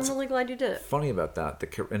 But you know what's I'm really glad you did it. Funny about that,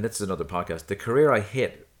 and this is another podcast, the career I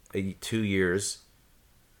hit 2 years...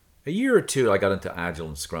 A year or two, I got into Agile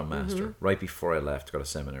and Scrum Master right before I left to go to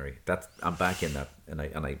seminary. I'm back in that, and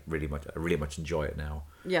I really much enjoy it now.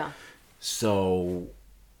 Yeah. So,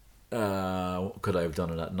 could I have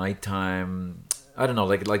done it at nighttime? I don't know.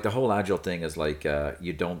 Like the whole Agile thing is like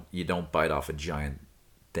you don't bite off a giant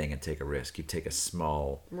thing and take a risk. You take a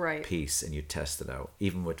small piece and you test it out.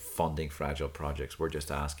 Even with funding for Agile projects, we're just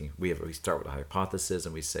asking. We start with a hypothesis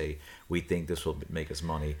and we say we think this will make us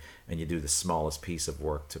money, and you do the smallest piece of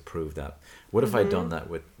work to prove that. What if I'd done that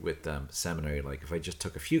with seminary? Like if I just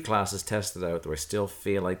took a few classes, tested out, do I still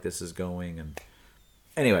feel like this is going? And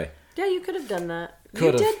anyway, yeah, you could have done that.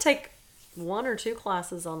 You did take 1 or 2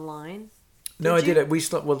 classes online. No, I did it.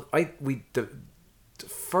 The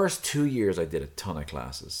first 2 years I did a ton of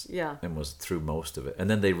classes. Yeah. And was through most of it. And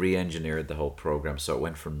then they re-engineered the whole program, so it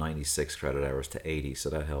went from 96 credit hours to 80, so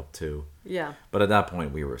that helped too. Yeah. But at that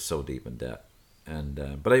point we were so deep in debt. And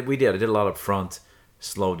I did a lot up front,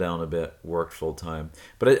 slowed down a bit, worked full time.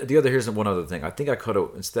 But here's one other thing. I think I could have,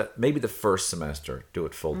 instead, maybe the first semester do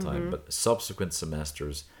it full time, but subsequent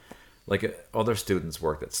semesters, like other students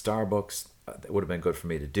worked at Starbucks, it would have been good for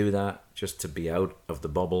me to do that, just to be out of the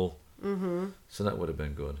bubble. Mm-hmm. So that would have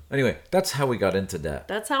been good. Anyway, that's how we got into debt.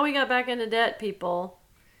 That's how we got back into debt, people.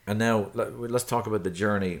 And now let's talk about the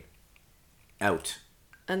journey out.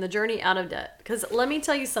 And the journey out of debt. Because let me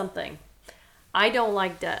tell you something. I don't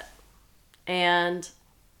like debt. And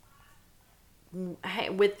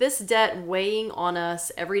with this debt weighing on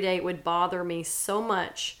us every day, it would bother me so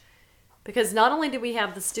much. Because not only did we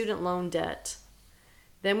have the student loan debt,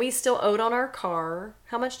 then we still owed on our car.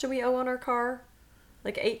 How much do we owe on our car?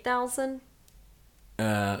 Like $8,000?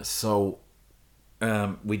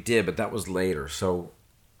 We did, but that was later. So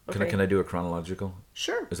can I do it chronological?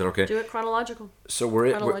 Sure. Is that okay? Do it chronological. So we're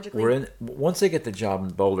in once I get the job in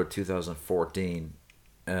Boulder 2014,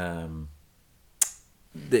 the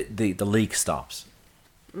leak stops.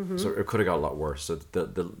 Mm-hmm. So it could have got a lot worse. So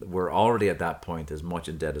we're already at that point as much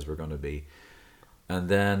in debt as we're going to be. And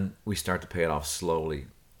then we start to pay it off slowly.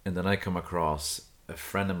 And then I come across a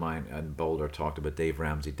friend of mine in Boulder talked about Dave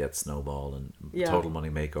Ramsey, Debt Snowball, and Total Money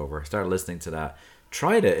Makeover. I started listening to that.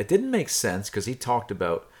 Tried it. It didn't make sense because he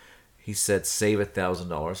said save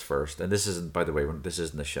 $1,000 first. And this isn't, by the way, this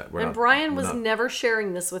isn't the show. And Brian was never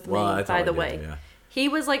sharing this with me, by the way. Yeah. He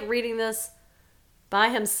was like reading this by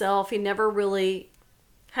himself. He never really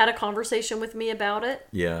had a conversation with me about it.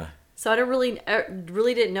 Yeah. So I really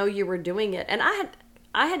didn't know you were doing it. And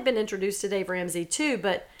I had been introduced to Dave Ramsey too,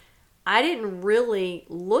 but I didn't really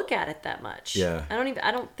look at it that much. Yeah.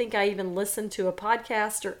 I don't think I even listened to a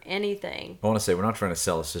podcast or anything. I want to say we're not trying to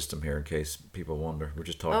sell a system here in case people wonder. We're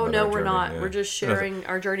just talking about our journey. Oh, no, we're not. Yeah. We're just sharing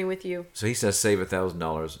our journey with you. So he says save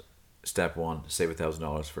 $1,000. Step 1, save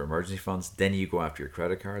 $1,000 for emergency funds. Then you go after your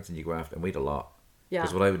credit cards and we had a lot. Yeah.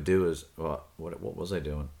 Because what I would do is, what was I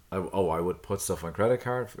doing? I would put stuff on credit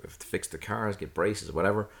card to fix the cars, get braces,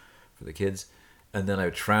 whatever, for the kids. And then I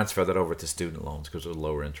would transfer that over to student loans because it was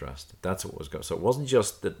lower interest. That's what was going. So it wasn't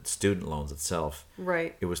just the student loans itself.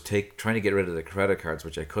 Right. It was trying to get rid of the credit cards,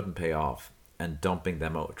 which I couldn't pay off, and dumping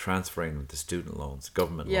them out, transferring them to student loans,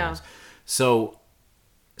 government loans. So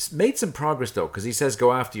made some progress though, because he says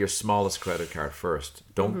go after your smallest credit card first.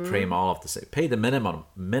 Don't pay them all off the same. Pay the minimum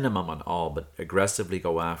on all, but aggressively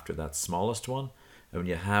go after that smallest one. And when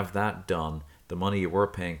you have that done, the money you were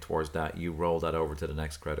paying towards that, you roll that over to the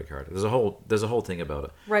next credit card. There's a whole thing about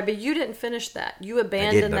it. Right, but you didn't finish that. You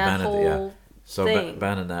abandoned that whole thing.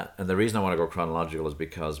 Abandoned that. And the reason I want to go chronological is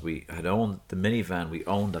because we had owned the minivan we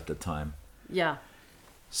owned at the time. Yeah.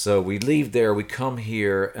 So we leave there, we come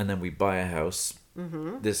here, and then we buy a house.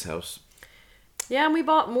 this house. Yeah, and we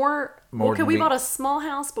bought more. Okay, we bought a small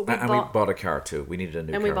house, but we bought a car too. We needed a new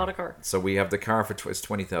car. And we bought a car. So we have the car for it's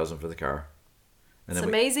 $20,000 for the car. And it's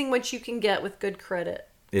amazing what you can get with good credit.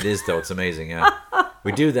 It is though. It's amazing. Yeah,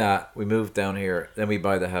 we do that. We move down here, then we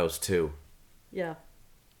buy the house too. Yeah.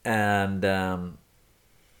 And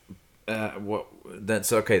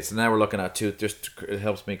that's okay. So now we're looking at it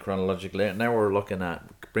helps me chronologically. Now we're looking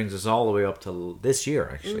at brings us all the way up to this year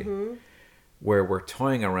actually. Mm-hmm. Where we're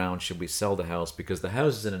toying around, should we sell the house? Because the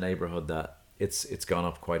house is in a neighborhood that it's gone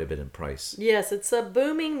up quite a bit in price. Yes, it's a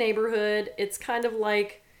booming neighborhood. It's kind of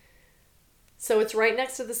like, so it's right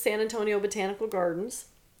next to the San Antonio Botanical Gardens,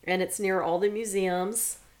 and it's near all the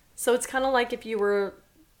museums. So it's kind of like if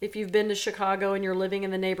you've been to Chicago and you're living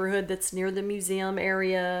in the neighborhood that's near the museum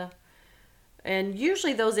area. And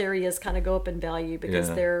usually those areas kind of go up in value because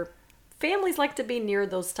their families like to be near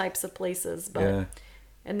those types of places. But. Yeah.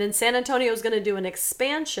 And then San Antonio is going to do an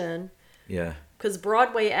expansion. Yeah. Because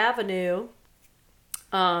Broadway Avenue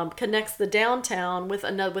connects the downtown with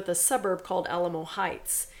a suburb called Alamo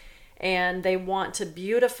Heights. And they want to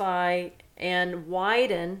beautify and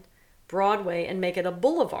widen Broadway and make it a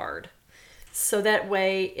boulevard. So that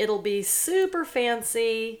way it'll be super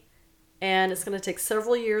fancy and it's going to take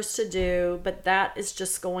several years to do. But that is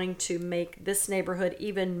just going to make this neighborhood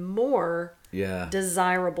even more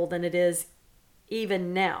desirable than it is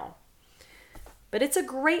even now. But it's a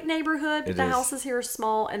great neighborhood, but the houses here are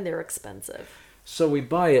small and they're expensive. So we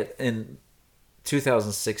buy it in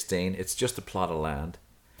 2016. It's just a plot of land.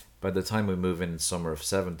 By the time we move in summer of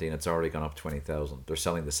 17, it's already gone up 20,000. They're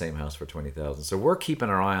selling the same house for 20,000. So we're keeping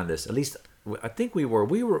our eye on this. At least I think we were.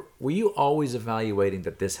 Were you always evaluating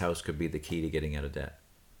that this house could be the key to getting out of debt?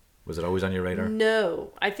 Was it always on your radar?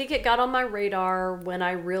 No. I think it got on my radar when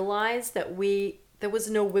I realized that there was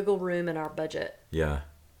no wiggle room in our budget. Yeah.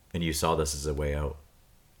 And you saw this as a way out.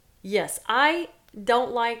 Yes. I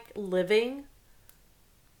don't like living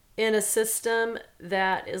in a system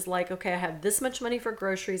that is like, okay, I have this much money for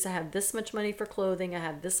groceries. I have this much money for clothing. I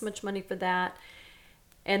have this much money for that.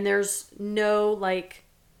 And there's no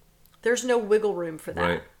wiggle room for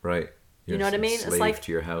that. Right. You know what I mean? Slave it's like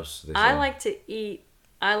to your house. I like to eat.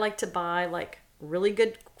 I like to buy like really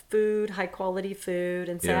good food, high quality food,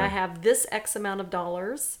 and say I have this X amount of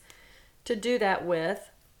dollars to do that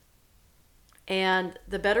with. And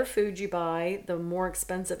the better food you buy, the more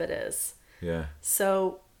expensive it is. Yeah.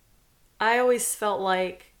 So I always felt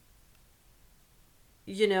like,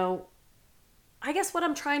 I guess what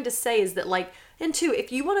I'm trying to say is that and two,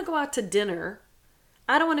 if you want to go out to dinner,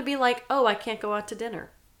 I don't want to be like, oh, I can't go out to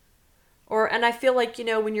dinner. And I feel like,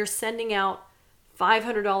 when you're sending out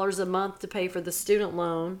 $500 a month to pay for the student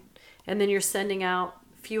loan, and then you're sending out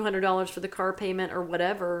a few $100s for the car payment or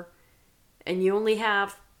whatever, and you only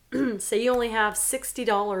have, say you only have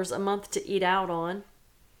 $60 a month to eat out on,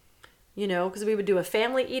 because we would do a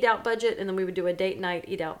family eat out budget and then we would do a date night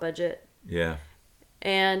eat out budget. Yeah.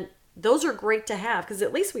 And those are great to have because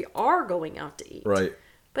at least we are going out to eat. Right.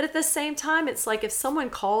 But at the same time, it's like if someone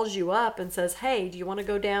calls you up and says, hey, do you want to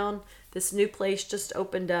go down? This new place just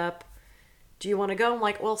opened up. Do you want to go? I'm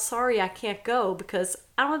like, well, sorry, I can't go because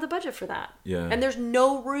I don't have the budget for that. Yeah. And there's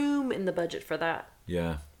no room in the budget for that.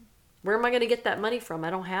 Yeah. Where am I going to get that money from?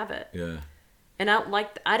 I don't have it. Yeah. And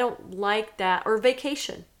I don't like that. Or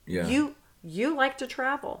vacation. Yeah. You like to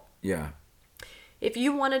travel. Yeah. If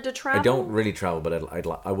you wanted to travel, I don't really travel, but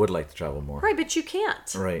I would like to travel more. Right, but you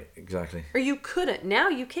can't. Right, exactly. Or you couldn't. Now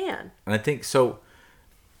you can. And I think so.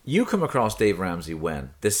 You come across Dave Ramsey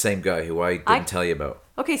when? This same guy who I didn't tell you about.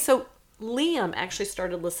 Okay, so Liam actually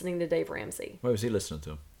started listening to Dave Ramsey. Why was he listening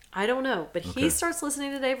to him? I don't know, but he starts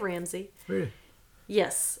listening to Dave Ramsey. Really?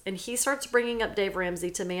 Yes, and he starts bringing up Dave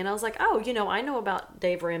Ramsey to me, and I was like, oh, I know about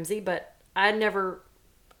Dave Ramsey, but I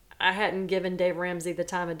hadn't given Dave Ramsey the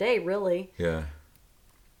time of day, really. Yeah.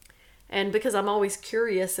 And because I'm always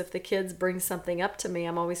curious if the kids bring something up to me,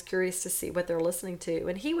 I'm always curious to see what they're listening to.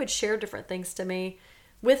 And he would share different things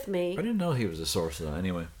with me. I didn't know he was a source of that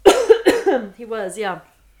anyway. He was, yeah.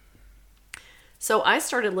 So I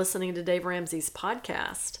started listening to Dave Ramsey's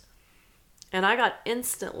podcast, and I got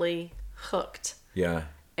instantly hooked. Yeah.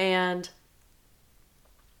 And,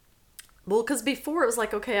 well, because before it was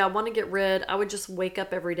like, okay, I want to get rid. I would just wake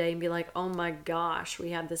up every day and be like, oh my gosh, we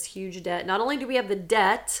have this huge debt. Not only do we have the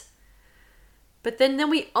debt, but then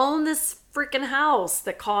we own this freaking house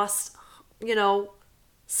that costs,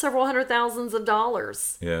 several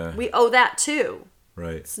 $100,000s. Yeah. We owe that too.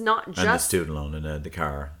 Right. It's not just... And the student loan and the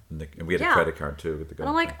car. And we had a credit card too. With the and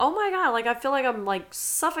I'm like, oh my God, I feel like I'm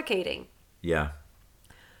suffocating. Yeah.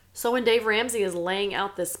 So when Dave Ramsey is laying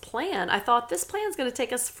out this plan, I thought this plan's going to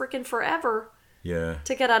take us freaking forever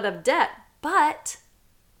to get out of debt. But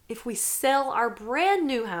if we sell our brand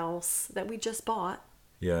new house that we just bought,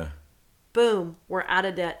 boom, we're out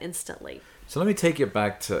of debt instantly. So let me take you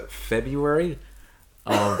back to February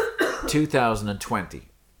of 2020,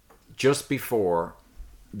 just before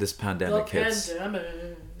this pandemic hits.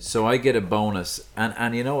 So I get a bonus,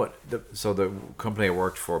 and you know what? So the company I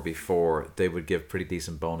worked for before, they would give pretty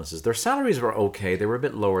decent bonuses. Their salaries were okay; they were a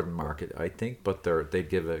bit lower than market, I think, but they'd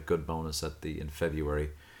give a good bonus in February.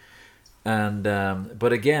 And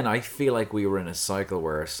but again, I feel like we were in a cycle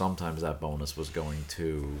where sometimes that bonus was going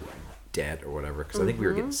to debt or whatever, because I think we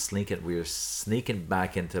were sneaking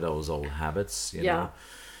back into those old habits, you know.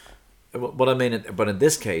 But I mean, but in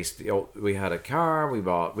this case, we had a car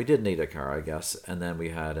we did need a car, I guess, and then we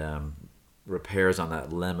had repairs on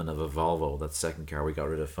that lemon of a Volvo, that second car we got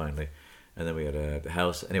rid of finally, and then we had a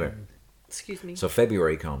house. Anyway, excuse me. So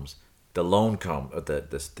February comes, the loan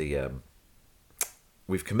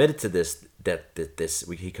we've committed to this debt.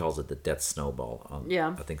 He calls it the debt snowball.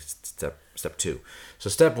 I think step 2. So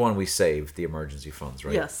step 1, we saved the emergency funds,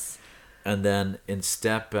 right? Yes. And then in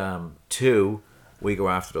step 2, we go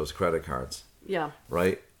after those credit cards. Yeah.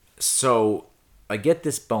 Right. So I get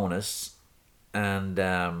this bonus, and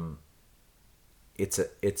it's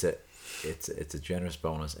a generous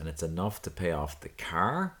bonus, and it's enough to pay off the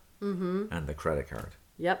car and the credit card.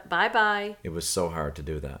 Yep. Bye. It was so hard to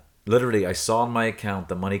do that. Literally, I saw in my account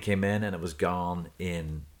the money came in and it was gone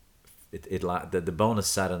in. The bonus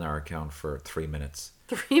sat in our account for 3 minutes.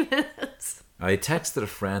 3 minutes. I texted a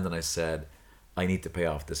friend and I said, I need to pay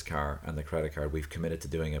off this car and the credit card. We've committed to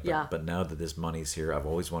doing it, but now that this money's here, I've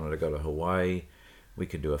always wanted to go to Hawaii. We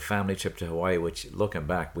could do a family trip to Hawaii, which, looking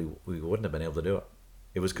back, we wouldn't have been able to do it.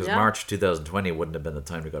 It was because March 2020 wouldn't have been the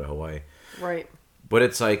time to go to Hawaii. Right. But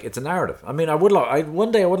it's like, it's a narrative. I mean,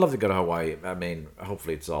 one day I would love to go to Hawaii. I mean,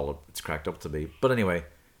 hopefully it's cracked up to be. But anyway,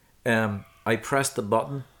 I pressed the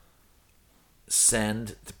button,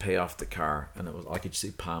 send, to pay off the car, and I could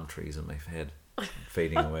see palm trees in my head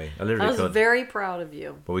fading away. I was very proud of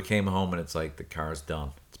you. But we came home and it's like, the car's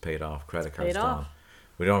done. It's paid off. Credit card's done.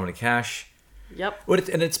 We don't have any cash. Yep.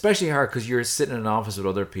 And it's especially hard because you're sitting in an office with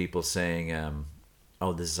other people saying,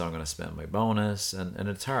 oh, this is how I'm going to spend my bonus, and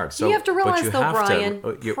it's hard. So you have to realize, though, Brian,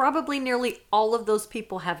 probably nearly all of those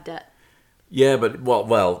people have debt. Yeah, but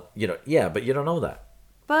but you don't know that.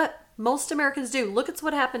 But most Americans do. Look at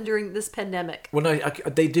what happened during this pandemic. Well,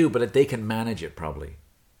 they do, but they can manage it probably.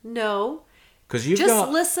 No, because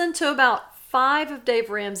listen to about 5 of Dave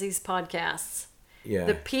Ramsey's podcasts. Yeah.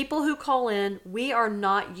 The people who call in, we are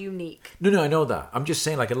not unique. No, I know that. I'm just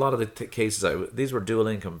saying, like, a lot of the cases, these were dual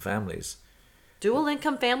income families. Dual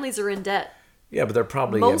income families are in debt. Yeah, but they're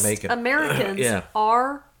probably most making... Americans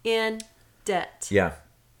are in debt. Yeah,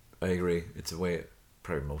 I agree. It's a way...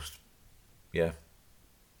 Probably most... Yeah.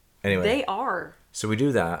 Anyway. They are. So we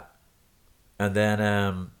do that. And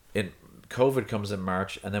then COVID comes in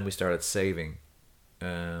March, and then we started saving.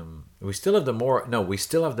 We still have the mortgage. We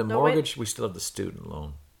still have the student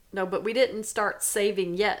loan. No, but we didn't start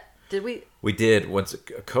saving yet. Did we? We did. Once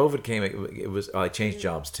COVID came, it was. I changed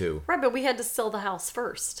jobs too. Right, but we had to sell the house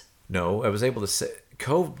first. No, I was able to say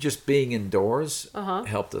COVID. Just being indoors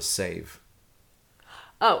helped us save.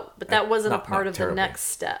 Oh, but that wasn't a part of the next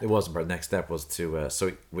step. It wasn't part. The next step was to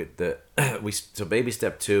so baby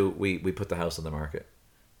step 2. We put the house on the market.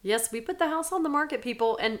 Yes, we put the house on the market,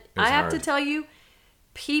 people, and I have to tell you,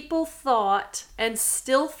 people thought and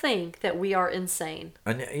still think that we are insane.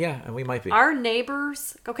 And we might be. Our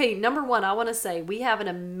neighbors... Okay, number one, I want to say we have an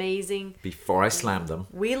amazing... Before I slam them.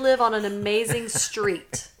 We live on an amazing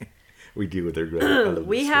street. We do. They're great.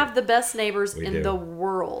 We have the best neighbors in the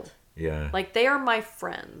world. Yeah. Like, they are my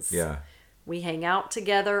friends. Yeah. We hang out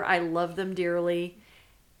together. I love them dearly.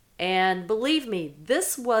 And believe me,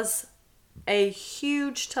 this was a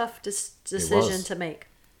huge, tough decision to make.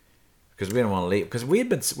 Because we didn't want to leave. Because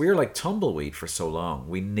we were like tumbleweed for so long.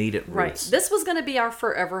 We needed roots. Right. This was going to be our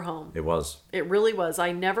forever home. It was. It really was.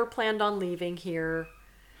 I never planned on leaving here.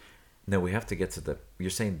 No, we have to get to the... You're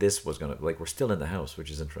saying this was going to... Like, we're still in the house, which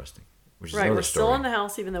is interesting. Which is right, we're still in the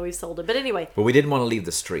house even though we've sold it. But anyway. But we didn't want to leave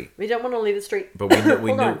the street. We didn't want to leave the street. But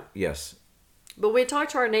we knew... Yes. But we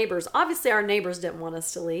talked to our neighbors. Obviously, our neighbors didn't want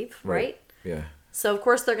us to leave, right? Yeah. So, of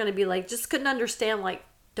course, they're going to be like... Just couldn't understand, like...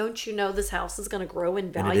 Don't you know this house is going to grow in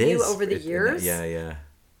value over the years? Yeah.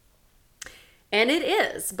 And it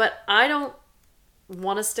is, but I don't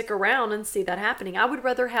want to stick around and see that happening. I would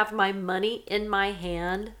rather have my money in my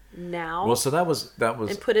hand now. Well, so that was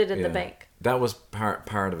and put it in the bank. That was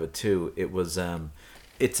part of it too. It was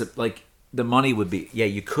like the money would be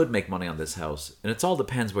you could make money on this house, and it all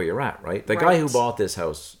depends where you're at, right? The guy who bought this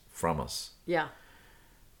house from us, Yeah.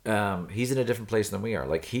 He's in a different place than we are.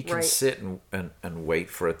 Like, he can sit and wait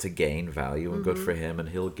for it to gain value, and good for him, and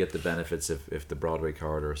he'll get the benefits if the Broadway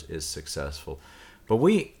corridor is successful. But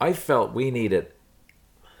I felt we needed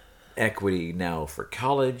equity now for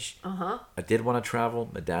college. I did want to travel.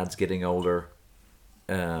 My dad's getting older.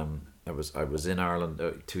 I was in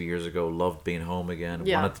Ireland 2 years ago. Loved being home again.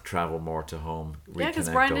 Yeah. Wanted to travel more to home. Yeah, because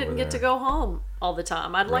Brian didn't get to go home all the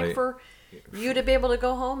time. I'd like for you to be able to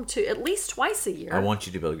go home to at least twice a year. I want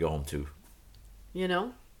you to be able to go home too. You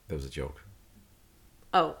know? That was a joke.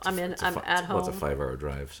 Oh, I'm at home. It's a 5-hour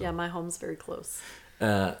drive. So. Yeah, my home's very close.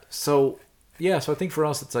 So I think for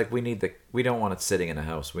us it's like we don't want it sitting in a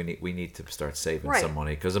house. We need to start saving some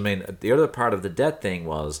money, because I mean the other part of the debt thing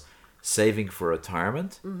was saving for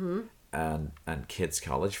retirement, and kids'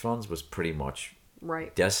 college funds was pretty much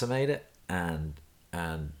decimated and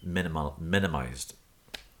minimized.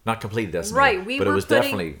 Not completely decimated, but it was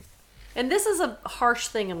definitely. And this is a harsh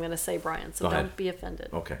thing I'm going to say, Brian, so don't be offended.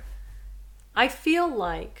 Okay. I feel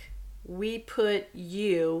like we put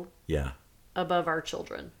you above our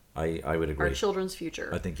children. I would agree. Our children's future.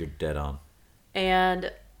 I think you're dead on.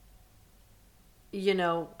 And, you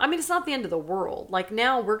know, I mean, it's not the end of the world. Like,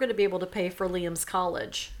 now we're going to be able to pay for Liam's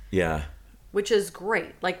college. Yeah. Which is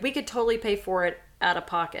great. Like, we could totally pay for it out of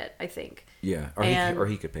pocket, I think. Yeah, or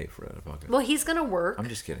he could pay for it out of pocket. Well, he's going to work. I'm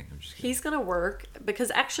just kidding. He's going to work,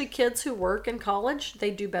 because actually kids who work in college, they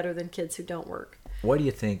do better than kids who don't work. Why do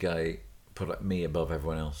you think I put me above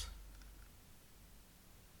everyone else?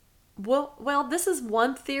 Well, this is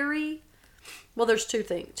one theory. Well, there's two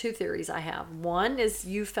theories I have. One is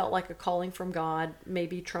you felt like a calling from God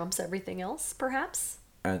maybe trumps everything else, perhaps.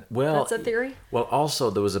 And that's a theory. Well, also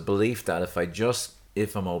there was a belief that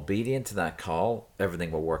if I'm obedient to that call,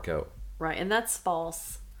 everything will work out. Right, and that's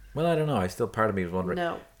false. Well, I don't know. Part of me is wondering.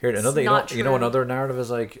 No, here another. You know, another narrative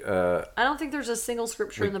is like. I don't think there's a single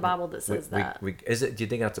scripture in the Bible that says that. Is it? Do you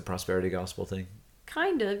think that's a prosperity gospel thing?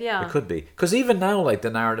 Kind of, yeah. It could be, because even now, like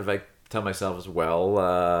the narrative, I tell myself is,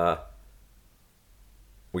 well,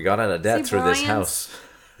 we got out of debt through this house.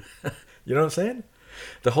 You know what I'm saying?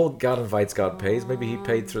 The whole God invites, God pays. Maybe he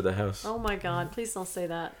paid through the house. Oh my God! Please don't say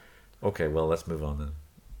that. Okay, well, let's move on then.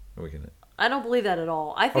 We can. I don't believe that at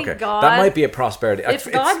all. I think God... That might be a prosperity.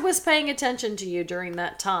 If God was paying attention to you during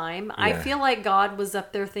that time, I feel like God was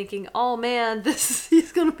up there thinking, oh man,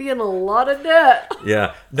 he's going to be in a lot of debt.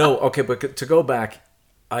 Yeah. No, okay, but to go back,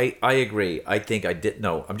 I agree. I think I did...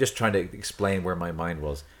 No, I'm just trying to explain where my mind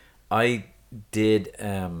was. I did...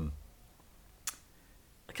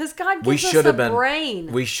 Because God gives us a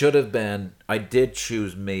brain. We should have been... I did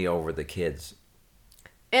choose me over the kids.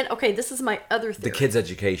 And okay, this is my other theory. The kids'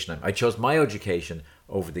 education. I chose my education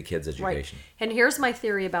over the kids' education. Right. And here's my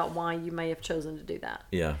theory about why you may have chosen to do that.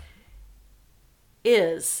 Yeah.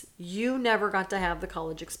 Is you never got to have the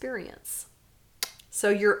college experience. So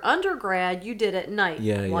your undergrad, you did at night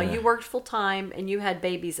while you worked full time and you had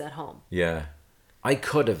babies at home. Yeah. I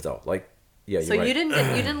could have though. Like, yeah, you're so right. you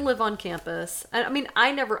didn't live on campus. I mean,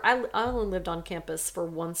 I only lived on campus for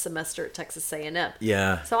one semester at Texas A&M.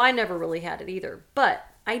 Yeah. So I never really had it either. But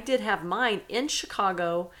I did have mine in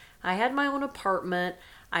Chicago. I had my own apartment.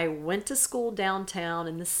 I went to school downtown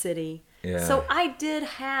in the city. Yeah. So I did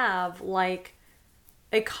have like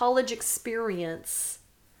a college experience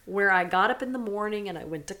where I got up in the morning and I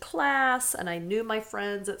went to class and I knew my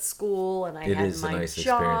friends at school and I had my job. It is a nice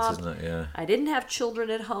experience, isn't it? Yeah. I didn't have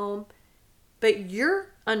children at home. But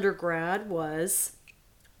your undergrad was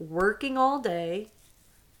working all day,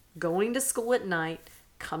 going to school at night,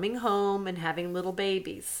 coming home and having little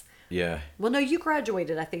babies. Yeah. Well, no, you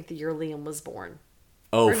graduated, I think, the year Liam was born.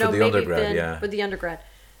 Oh, or for no, the undergrad, yeah. For the undergrad.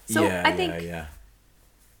 So I think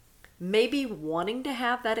maybe wanting to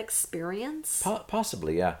have that experience.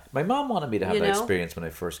 Possibly, yeah. My mom wanted me to have that experience when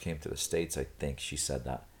I first came to the States, I think. She said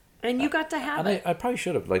that. And you got to have it. I probably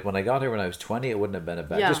should have. Like, when I got here when I was 20, it wouldn't have been a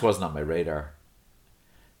bad... It just wasn't on my radar.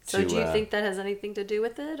 So do you think that has anything to do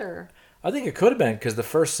with it, or...? I think it could have been, because the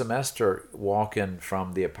first semester walking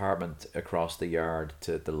from the apartment across the yard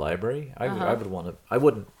to the library, I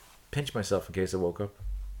wouldn't pinch myself in case I woke up.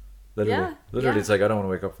 Literally, it's like I don't want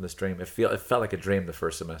to wake up from this dream. It felt like a dream the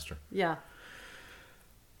first semester. Yeah.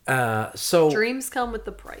 So dreams come with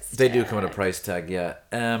the price tag. They do come with a price tag, yeah.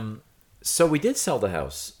 So we did sell the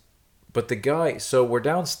house, but the guy. So we're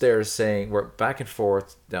downstairs we're back and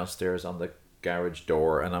forth downstairs on the garage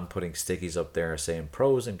door, and I'm putting stickies up there saying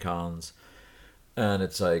pros and cons, and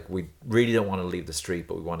it's like we really don't want to leave the street,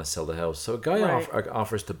 but we want to sell the house. So a guy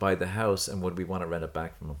offers to buy the house, and would we want to rent it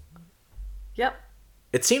back from him? Yep.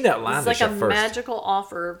 It seemed outlandish at first. It's like a magical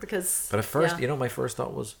offer because. But at first, my first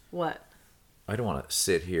thought was, what? I don't want to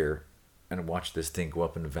sit here and watch this thing go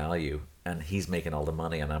up in value, and he's making all the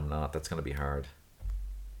money and I'm not. That's going to be hard.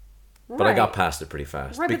 Right. But I got past it pretty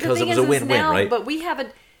fast because it was a win-win, now, right? But we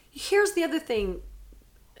haven't. Here's the other thing: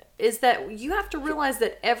 is that you have to realize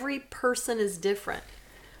that every person is different.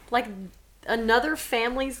 Like another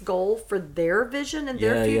family's goal for their vision and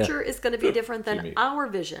their future is going to be different than our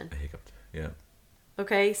vision. I hiccuped. Yeah.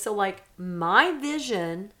 Okay, so like my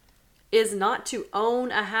vision is not to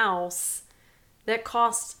own a house that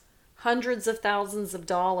costs hundreds of thousands of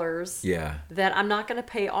dollars. Yeah. That I'm not going to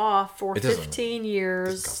pay off for 15 years.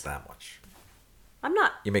 It doesn't cost that much. I'm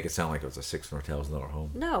not. You make it sound like it was a $600,000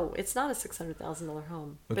 home. No, it's not a $600,000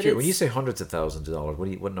 home. Okay, but when you say hundreds of thousands of dollars,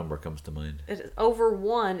 what number comes to mind? Over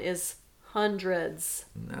one is hundreds.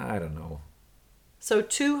 I don't know. So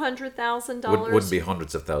 $200,000 wouldn't be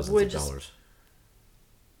hundreds of thousands of dollars.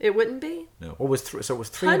 It wouldn't be? No. What was so it was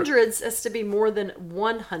 300. Hundreds has to be more than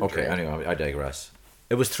 100. Okay, anyway, I digress.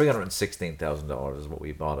 It was $316,000 is what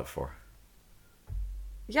we bought it for.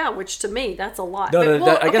 Yeah, which to me, that's a lot.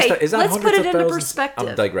 No, I guess is that let's hundreds put it of into thousands? perspective.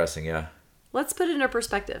 I'm digressing, yeah. Let's put it into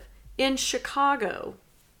perspective. In Chicago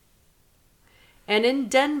and in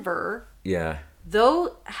Denver,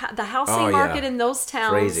 though the housing market in those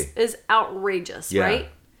towns is outrageous, right?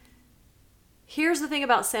 Here's the thing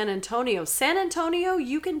about San Antonio. San Antonio,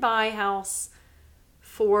 you can buy a house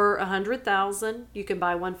for $100,000. You can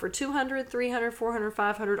buy one for $200,000, $300,000, $400,000,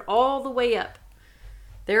 $500,000, all the way up.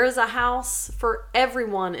 There is a house for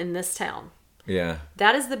everyone in this town. Yeah.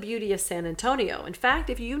 That is the beauty of San Antonio. In fact,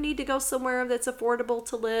 if you need to go somewhere that's affordable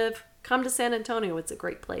to live, come to San Antonio. It's a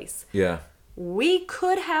great place. Yeah. We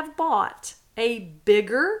could have bought a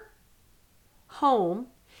bigger home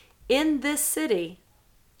in this city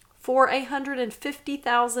for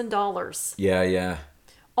 $150,000. Yeah.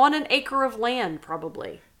 On an acre of land,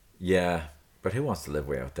 probably. Yeah. But who wants to live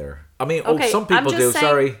way out there? I mean, some people do.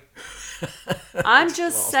 Sorry. I'm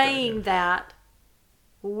just saying that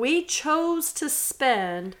we chose to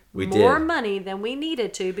spend more money than we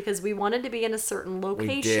needed to because we wanted to be in a certain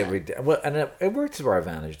location. We did. Well, and it worked to our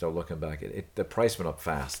advantage, though, looking back. The price went up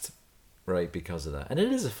fast, right, because of that. And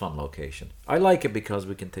it is a fun location. I like it because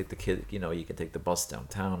we can take the kid, you can take the bus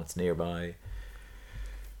downtown. It's nearby.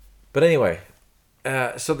 But anyway,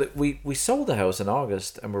 so that we sold the house in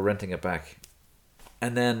August and we're renting it back.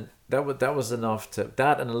 And then that was enough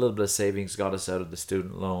that and a little bit of savings got us out of the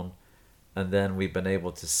student loan. And then we've been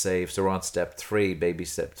able to save. So we're on step 3, baby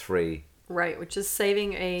step 3. Right, which is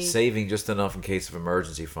saving just enough in case of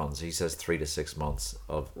emergency funds. He says 3 to 6 months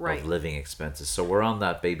of living expenses. So we're on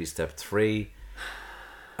that baby step 3.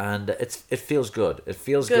 And it feels good. It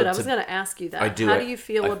feels good. I was going to ask you that. I do. How do you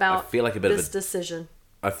feel about I feel like a bit this decision?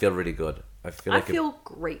 I feel really good. I feel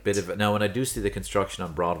great. Bit of it. Now, when I do see the construction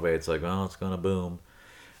on Broadway, it's like, oh, it's going to boom.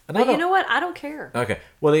 But you know what? I don't care. Okay.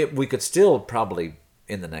 Well, we could still probably,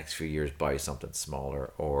 in the next few years, buy something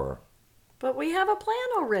smaller or... But we have a plan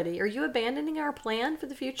already. Are you abandoning our plan for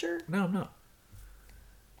the future? No, I'm not.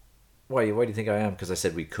 Why do you think I am? Because I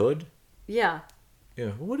said we could? Yeah. Yeah.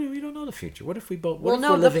 What if we don't know the future? What if we both...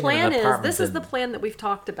 the plan is... This is the plan that we've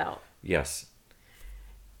talked about. Yes.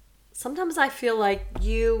 Sometimes I feel like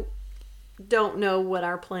you don't know what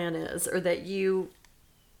our plan is or that you...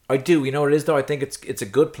 I do. You know what it is, though? I think it's a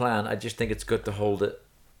good plan. I just think it's good to hold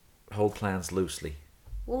plans loosely.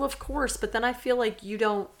 Well, of course, but then I feel like you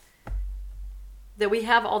don't... That we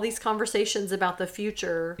have all these conversations about the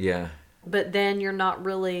future. Yeah. But then you're not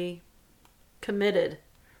really committed.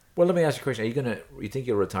 Well, let me ask you a question. You think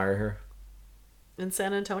you'll retire here? In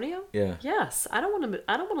San Antonio? Yeah. Yes. I don't want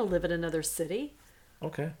to live in another city.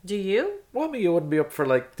 Okay. Do you? Well, I mean, you wouldn't be up for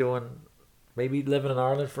maybe living in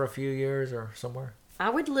Ireland for a few years or somewhere? I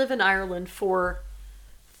would live in Ireland for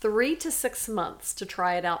 3 to 6 months to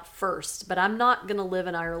try it out first, but I'm not going to live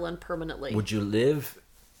in Ireland permanently. Would you live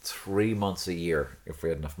 3 months a year if we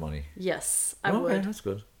had enough money? Yes, I would. Okay, that's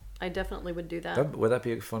good. I definitely would do that. Would that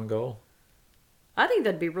be a fun goal? I think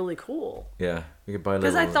that'd be really cool. Yeah, we could buy a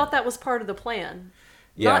little... Because I thought that was part of the plan.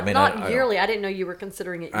 Yeah, not yearly. I didn't know you were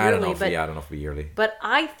considering it yearly. I don't know if it'll be yearly. But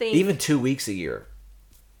I think... Even 2 weeks a year,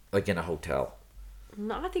 like in a hotel.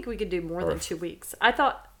 No, I think we could do more than 2 weeks. I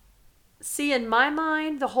thought... See, in my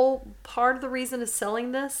mind, the whole part of the reason of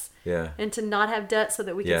selling this and to not have debt so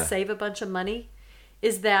that we can save a bunch of money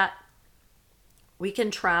is that we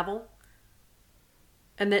can travel.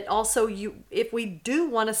 And that also, if we do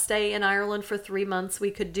want to stay in Ireland for 3 months,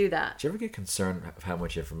 we could do that. Do you ever get concerned of how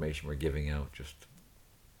much information we're giving out?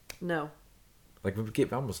 No. Like we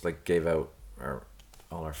almost gave out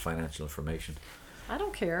all our financial information. I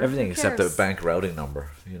don't care. Everything except the bank routing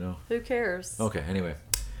number, Who cares? Okay, anyway.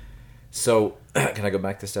 So, can I go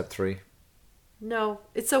back to step 3? No,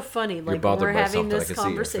 it's so funny. You're Like bothered we're by having something. this I can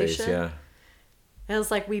see your face, conversation. yeah. And it's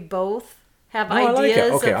like we both have No, I ideas. like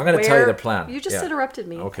it. Okay, I'm going to tell you the plan. You just interrupted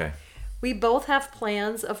me. Okay. We both have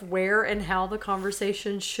plans of where and how the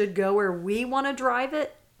conversation should go, where we want to drive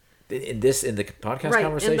it. In the podcast Right,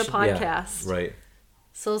 conversation? in the podcast. Yeah, right.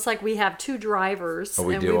 So it's like we have two drivers. Oh,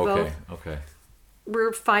 we and do? We Okay, both, okay.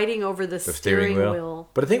 We're fighting over the steering wheel.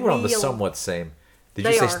 But I think we're on the somewhat same. Did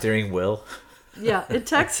you say steering wheel? Yeah, in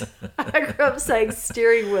Texas, I grew up saying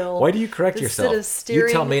steering wheel. Why do you correct yourself? Of steering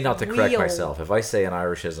You tell me not to correct wheel. myself. If I say an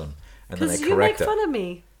Irishism and then I correct it. Because you make fun of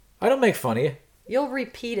me. I don't make fun of you. You'll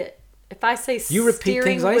repeat it. If I say you repeat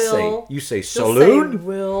things wheel, I say. You say saloon. Say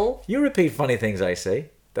will. You repeat funny things I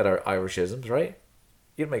say that are Irishisms, right?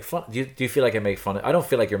 You make fun. Do you feel like I make fun? I don't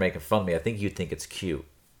feel like you're making fun of me. I think you think it's cute.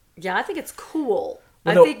 Yeah, I think it's cool.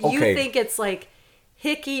 Well, I think you think it's like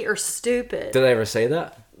hicky or stupid. Did I ever say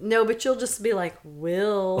that? No, but you'll just be like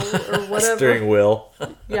will or whatever. Steering wheel.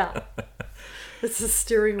 Yeah, it's a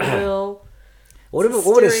steering wheel. What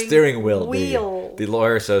would a steering wheel be? Wheel. The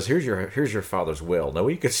lawyer says, "Here's your father's will. No,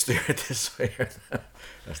 you could steer it this way."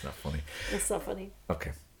 That's not funny. That's not funny.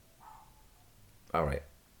 Okay. All right.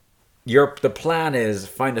 The plan is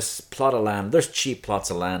find a plot of land. There's cheap plots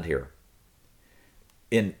of land here.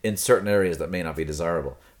 In certain areas that may not be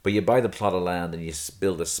desirable, but you buy the plot of land and you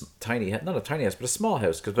build a tiny, not a tiny house, but a small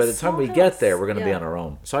house. Because by the time we get there, we're going to be on our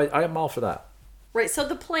own. So I am all for that. Right. So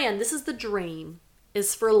the plan, this is the dream,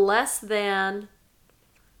 is for less than.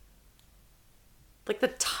 Like the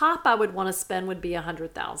top I would want to spend would be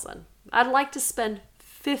 $100,000. I'd like to spend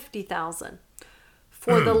 $50,000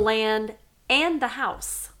 for the land and the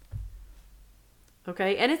house.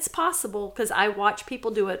 Okay, and it's possible because I watch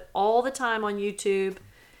people do it all the time on YouTube.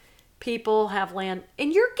 People have land,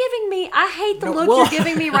 and you're giving me. I hate the look you're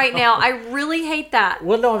giving me right now. I really hate that.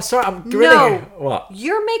 Well, no, I'm sorry. I'm really. What?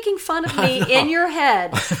 You're making fun of me in your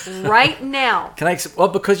head right now. Can I? Well,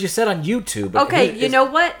 because you said on YouTube. Okay, you know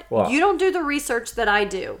what? What? You don't do the research that I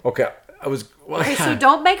do. Okay, I was. Okay, so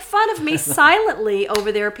don't make fun of me silently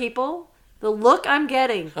over there, people. The look I'm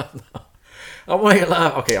getting. I'm going to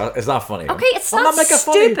laugh. Okay, it's not funny. Okay, it's not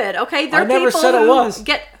stupid. Okay, there are people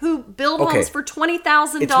who build homes for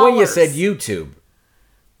 $20,000. It's when you said YouTube.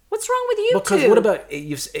 What's wrong with YouTube? Because what about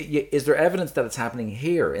is there evidence that it's happening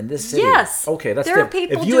here in this city? Yes. Okay, that's there are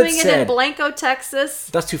people doing it in Blanco, Texas.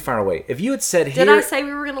 That's too far away. If you had said here, did I say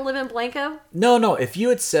we were going to live in Blanco? No. If you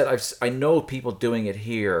had said I know people doing it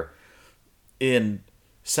here in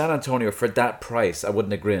San Antonio for that price, I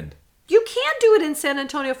wouldn't have grinned. You can do it in San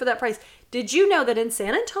Antonio for that price. Did you know that in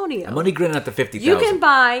San Antonio, I'm only grinning at the 50,000. You can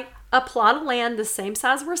buy a plot of land the same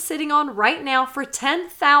size we're sitting on right now for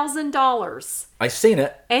 $10,000. I've seen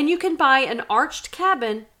it. And you can buy an arched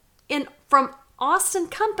cabin from Austin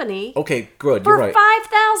Company. Okay, good. For You're right.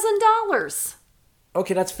 $5,000.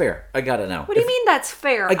 Okay, that's fair. I got it now. What do you mean that's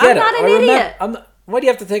fair? I get I'm not an idiot. Why do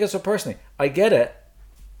you have to take it so personally? I get it.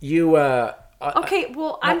 You. Okay,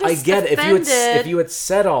 well, I'm just I get offended. it. If you had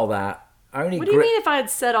said all that. What do you mean if I had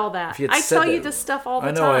said all that? I tell you this stuff all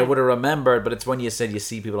the time. I know, I would have remembered, but it's when you said you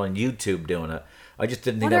see people on YouTube doing it. I just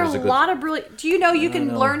didn't think that was a good... There are a lot of brilliant... Do you know you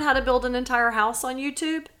can learn how to build an entire house on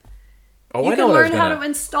YouTube? Oh, you can learn how to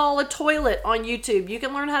install a toilet on YouTube. You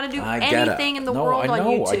can learn how to do anything in the world on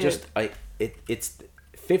YouTube. It's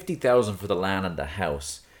 $50,000 for the land and the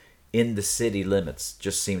house in the city limits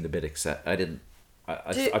just seemed a bit excessive.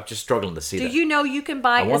 I'm just struggling to see that. Do you know you can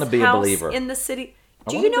buy a house in the city...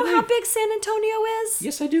 Do you know how big San Antonio is?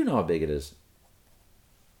 Yes, I do know how big it is.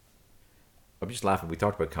 I'm just laughing. We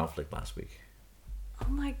talked about conflict last week. Oh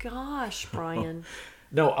my gosh, Brian.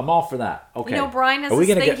 No, I'm all for that. Okay. You know, Brian has this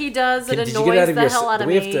thing he does that annoys the hell out of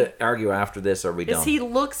me. Do we have to argue after this or are we done?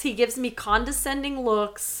 He gives me condescending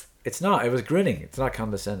looks. It's not. It was grinning. It's not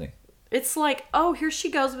condescending. It's like, oh, here she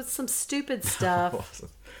goes with some stupid stuff.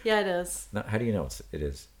 Yeah, it is. No, how do you know it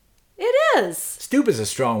is? It is. Stupid is a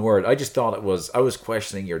strong word. I just thought it was. I was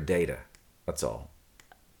questioning your data. That's all.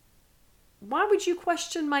 Why would you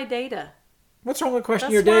question my data? What's wrong with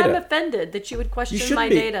questioning your data? That's why I'm offended that you would question my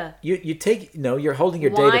data. You're holding your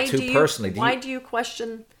data too personally. Why do you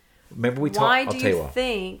question? Remember we talked. Why do you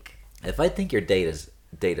think? If I think your data's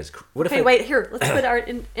wait here. Let's put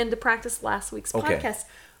into practice last week's podcast.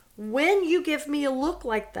 When you give me a look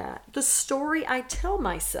like that, the story I tell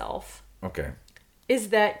myself. Okay. Is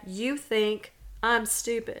that you think I'm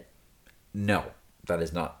stupid? No,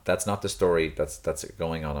 that's not the story that's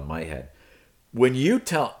going on in my head. When you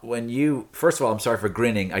first of all, I'm sorry for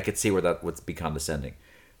grinning. I could see where that would be condescending.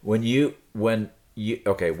 When you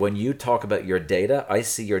talk about your data, I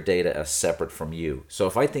see your data as separate from you. So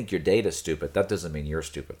if I think your data is stupid, that doesn't mean you're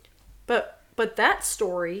stupid. But that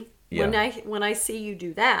story when I see you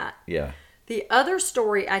do that. Yeah. The other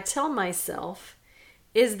story I tell myself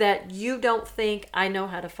is that you don't think I know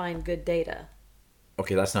how to find good data.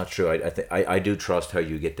 Okay, that's not true. I do trust how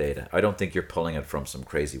you get data. I don't think you're pulling it from some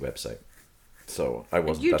crazy website. So I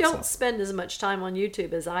wasn't. You don't spend as much time on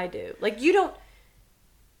YouTube as I do. Like you don't.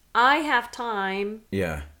 I have time.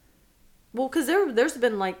 Yeah. Well, because there's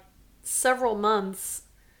been like several months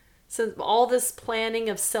since all this planning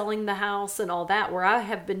of selling the house and all that, where I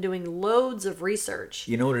have been doing loads of research.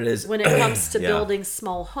 You know what it is? When it comes to building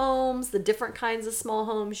small homes, the different kinds of small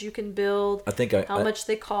homes you can build, how much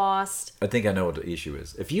they cost. I think I know what the issue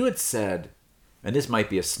is. If you had said, and this might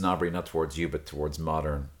be a snobbery not towards you, but towards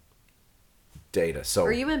modern data. So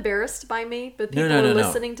are you embarrassed by me? But people are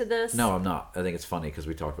listening to this? No, I'm not. I think it's funny because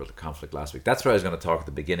we talked about the conflict last week. That's what I was going to talk at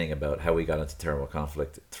the beginning about, how we got into terrible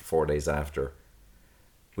conflict 4 days after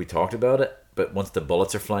we talked about it. But once the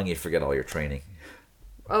bullets are flying, you forget all your training.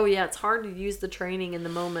 Oh yeah, it's hard to use the training in the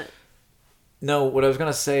moment. No, what I was going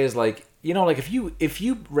to say is like, you know, like if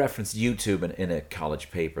you reference YouTube in a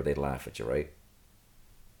college paper, they'd laugh at you, right?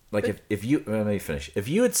 Like if you, let me finish. If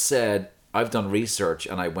you had said, I've done research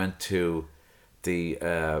and I went to the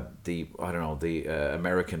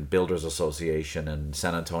American Builders Association in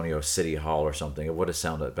San Antonio City Hall or something, it would have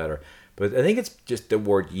sounded better. But I think it's just the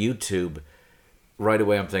word YouTube. Right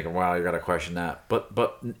away, I'm thinking, wow, you got to question that.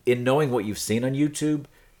 But in knowing what you've seen on YouTube,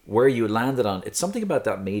 where you landed on, it's something about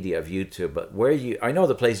that media of YouTube. But I know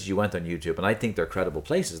the places you went on YouTube, and I think they're credible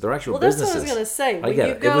places. They're actual businesses. That's what I was going to say. I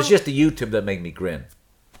get it. It was just the YouTube that made me grin.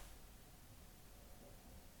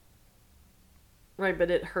 Right,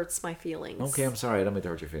 but it hurts my feelings. Okay, I'm sorry. I don't mean to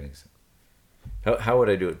hurt your feelings. How would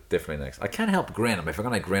I do it differently next? I can't help grin. If I'm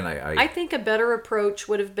going to grin, I think a better approach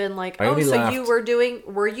would have been like, so laughed.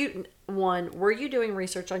 Were you doing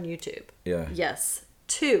research on YouTube? Yeah. Yes.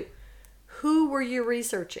 2, who were you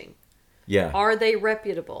researching? Yeah. Are they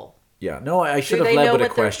reputable? Yeah. No, I should have led with a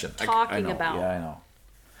question. Talking about. Yeah, I know.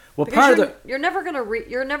 Well, because you're never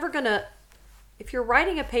gonna. If you're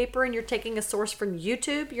writing a paper and you're taking a source from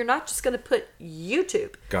YouTube, you're not just gonna put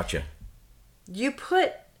YouTube. Gotcha. You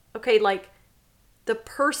put like the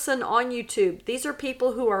person on YouTube. These are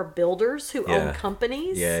people who are builders, who own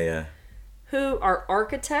companies. Yeah. Who are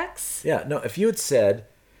architects. Yeah. No. If you had said,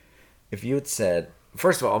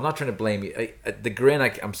 first of all, I'm not trying to blame you. The grin.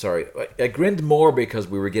 I'm sorry. I grinned more because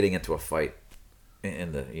we were getting into a fight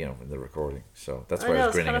in the recording. So that's why I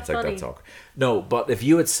was grinning. It's like that talk. No, but if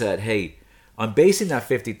you had said, hey, I'm basing that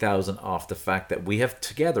 50,000 off the fact that we have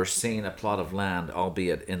together seen a plot of land,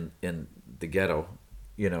 albeit in the ghetto,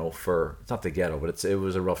 it's not the ghetto, but it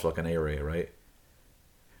was a rough looking area, right?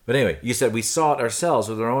 But anyway, you said we saw it ourselves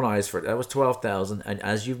with our own eyes that was 12,000, and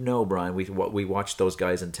as you know, Brian, we watched those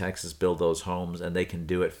guys in Texas build those homes, and they can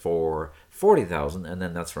do it for 40,000, and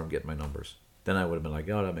then that's where I'm getting my numbers. Then I would have been like,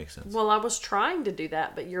 oh, that makes sense. Well, I was trying to do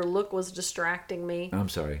that, but your look was distracting me. I'm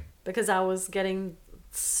sorry. Because I was getting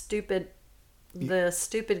stupid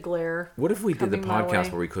glare. What if we did the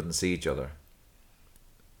podcast where we couldn't see each other?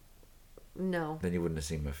 No. Then you wouldn't have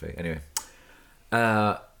seen my face. Anyway,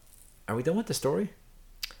 are we done with the story?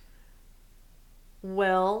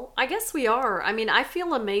 Well, I guess we are. I mean, I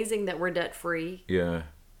feel amazing that we're debt free. Yeah.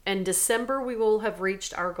 In December, we will have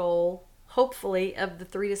reached our goal, hopefully, of the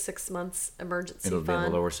 3 to 6 months emergency fund. It'll be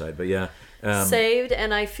on the lower side, but yeah. Saved,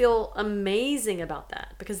 and I feel amazing about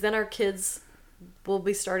that because then our kids will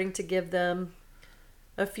be starting to give them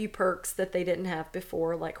a few perks that they didn't have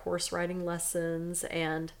before, like horse riding lessons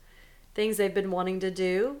and things they've been wanting to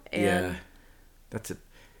do. And yeah, that's it.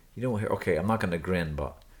 Okay, I'm not going to grin,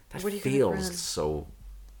 but that feels so.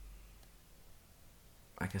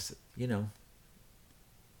 I guess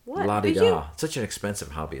What? La-di-da. Such an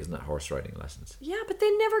expensive hobby, isn't it? Horse riding lessons. Yeah, but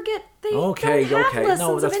they never get. They okay. lessons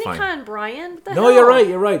No, that's of any fine. kind, Brian. What the no, hell?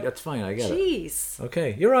 you're right. That's fine. I get it. Jeez.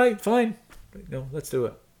 Okay, you're right. Fine. No, let's do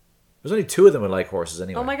it. There's only 2 of them who like horses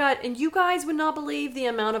anyway. Oh my God. And you guys would not believe the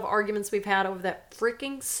amount of arguments we've had over that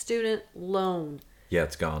freaking student loan. Yeah,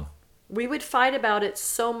 it's gone. We would fight about it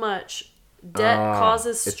so much. Debt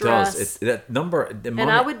causes stress. It does. That number... And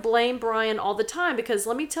I would blame Brian all the time because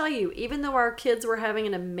let me tell you, even though our kids were having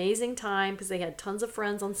an amazing time because they had tons of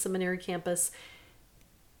friends on seminary campus,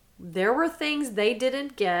 there were things they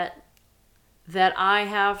didn't get that I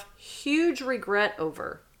have huge regret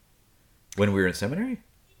over. When we were in seminary?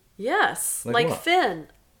 Yes. Like Finn.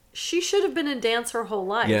 She should have been in dance her whole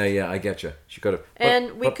life. Yeah, I get you. She could have.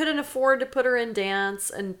 And we couldn't afford to put her in dance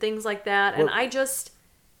and things like that. And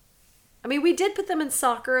I mean, we did put them in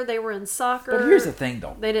soccer. They were in soccer. But here's the thing,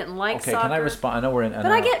 though. They didn't like soccer. Okay, can I respond? I know we're in an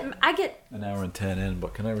but hour. I get an hour and 10 in,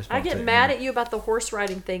 but can I respond? I get mad at you about the horse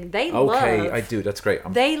riding thing. They love. Okay, I do. That's great.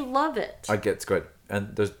 They love it. I get it's good.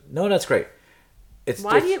 And that's great.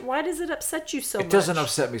 Why does it upset you so much? It doesn't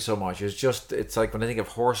upset me so much. It's like when I think of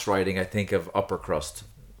horse riding, I think of upper crust.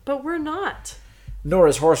 But we're not. Nor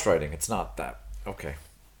is horse riding. It's not that. Okay.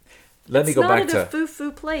 Let me go back to... It's not a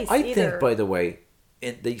foo-foo place I think, by the way,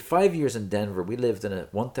 in the 5 years in Denver, we lived in a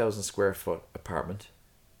 1,000 square foot apartment.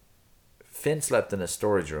 Finn slept in a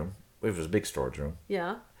storage room. It was a big storage room.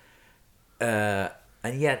 Yeah.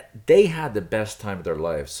 And yet they had the best time of their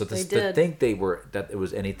lives. So to think that it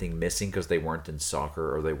was anything missing because they weren't in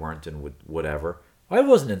soccer or they weren't in whatever. I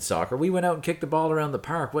wasn't in soccer. We went out and kicked the ball around the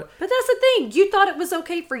park. But that's the thing. You thought it was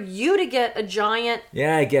okay for you to get a giant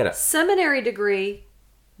I get it. seminary degree,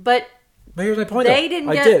 but here's my point. They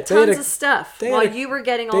didn't get tons of stuff while you were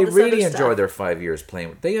getting all this other stuff. They really enjoyed their 5 years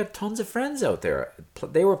playing. They had tons of friends out there.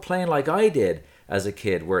 They were playing like I did as a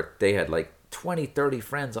kid, where they had like 20, 30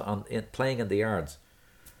 friends playing in the yards.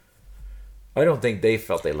 I don't think they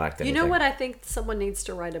felt they lacked anything. You know what I think someone needs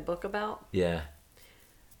to write a book about? Yeah.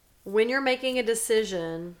 When you're making a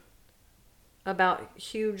decision about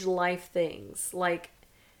huge life things, like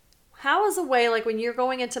how is a way, like when you're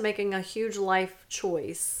going into making a huge life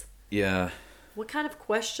choice, what kind of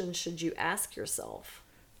questions should you ask yourself?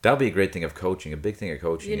 That'll be a great thing of coaching. A big thing of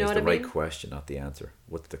coaching is the right mean? Question, not the answer.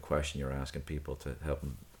 What's the question you're asking people to help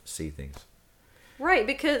them see things? Right,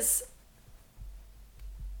 because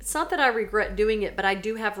it's not that I regret doing it, but I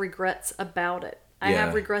do have regrets about it. I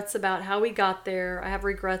have regrets about how we got there. I have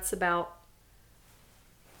regrets about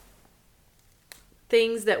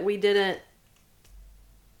things that we didn't...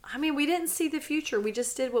 I mean, we didn't see the future. We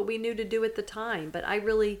just did what we knew to do at the time. But I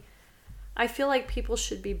feel like people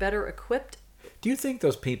should be better equipped. Do you think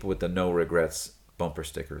those people with the no regrets bumper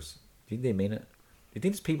stickers, do you think they mean it? Do you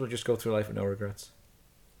think these people just go through life with no regrets?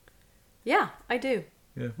 Yeah, I do.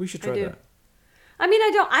 Yeah, we should try that. I mean,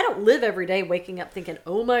 I don't live every day waking up thinking,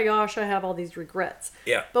 oh my gosh, I have all these regrets.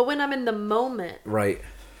 Yeah. But when I'm in the moment. Right.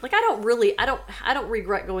 Like, I don't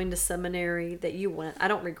regret going to seminary that you went. I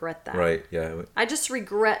don't regret that. Right, yeah. I just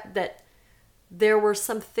regret that there were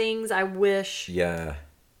some things I wish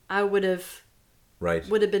I would have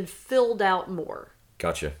been filled out more.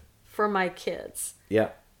 Gotcha. For my kids. Yeah.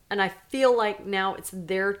 And I feel like now it's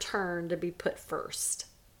their turn to be put first.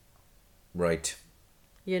 Right.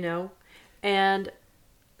 You know? And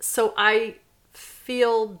so I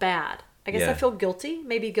feel bad. I guess I feel guilty.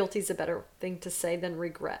 Maybe guilty's a better thing to say than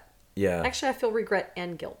regret. Yeah. Actually, I feel regret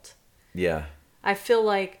and guilt. Yeah. I feel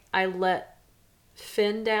like I let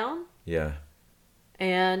Finn down. Yeah.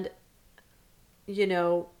 And, you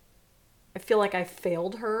know, I feel like I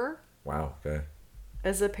failed her. Wow, okay.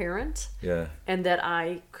 As a parent. Yeah. And that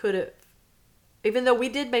I could have, even though we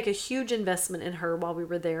did make a huge investment in her while we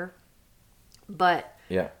were there, but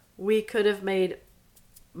we could have made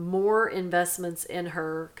more investments in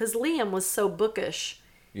her because Liam was so bookish.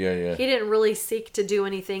 Yeah. He didn't really seek to do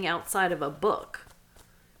anything outside of a book,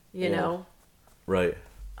 you know? Right.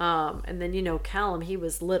 And then, you know, Callum, he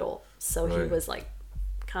was little, so he was like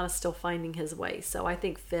kind of still finding his way. So I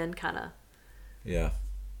think Finn kind of... Yeah.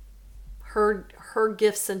 Her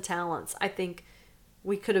gifts and talents, I think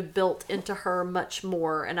we could have built into her much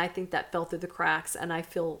more, and I think that fell through the cracks, and I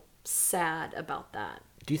feel sad about that.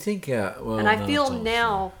 Do you think... and I feel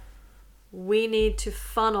now we need to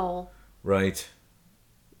funnel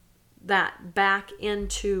that back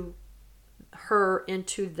into her,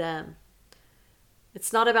 into them.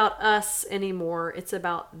 It's not about us anymore. It's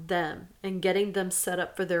about them and getting them set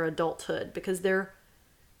up for their adulthood because they're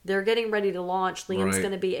getting ready to launch. Liam's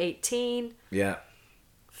going to be 18. Yeah.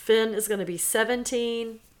 Finn is going to be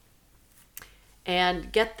 17.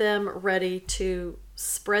 And get them ready to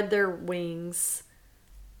spread their wings.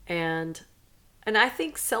 And I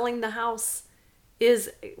think selling the house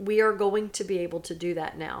we are going to be able to do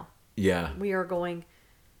that now. Yeah. We are going.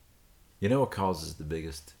 You know what causes the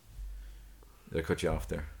biggest... Did I cut you off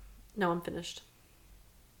there? No, I'm finished.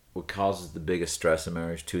 What causes the biggest stress in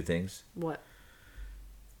marriage? Two things. What?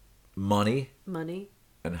 Money.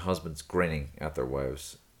 And husbands grinning at their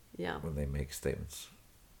wives. Yeah. When they make statements.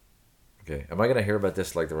 Okay. Am I going to hear about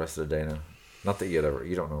this like the rest of the day now? Not that you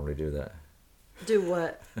don't normally do that. Do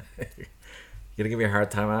what? You going to give me a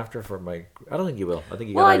hard time after for my... I don't think you will. I think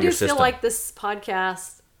you got out I of your system. Well, I do feel like this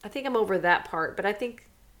podcast... I think I'm over that part. But I think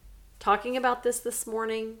talking about this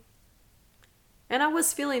morning... And I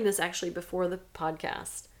was feeling this actually before the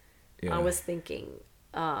podcast. Yeah. I was thinking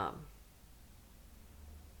that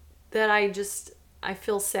I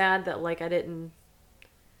feel sad that like I didn't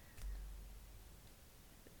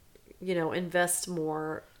invest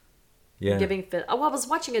more. Yeah. Giving fit. Oh, I was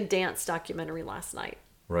watching a dance documentary last night.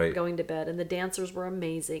 Right. Going to bed, and the dancers were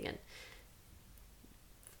amazing, and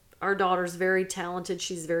our daughter's very talented.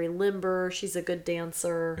 She's very limber. She's a good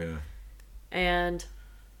dancer. Yeah.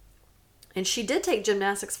 And she did take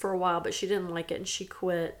gymnastics for a while, but she didn't like it and she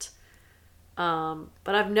quit. But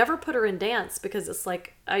I've never put her in dance because it's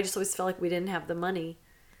like, I just always felt like we didn't have the money.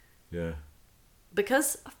 Yeah.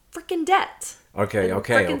 Because of freaking debt. Okay.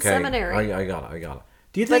 Seminary. I got it.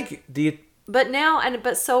 Do you But now,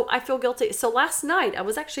 so I feel guilty. So last night, I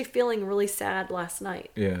was actually feeling really sad last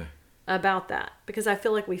night. Yeah. About that. Because I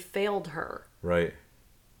feel like we failed her. Right.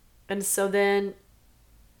 And so then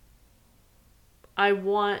I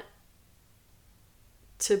want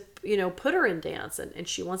to, put her in dance, and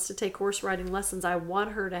she wants to take horse riding lessons. I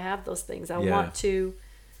want her to have those things. I want to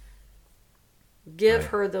give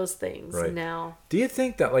her those things now. Do you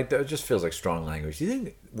think that, like, that just feels like strong language? Do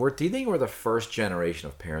you think we're the first generation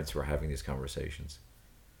of parents who are having these conversations?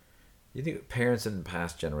 Do you think parents in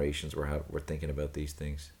past generations were thinking about these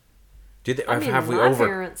things? Do you think, have we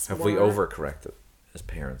overcorrected as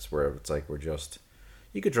parents, where it's like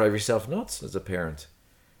you could drive yourself nuts as a parent,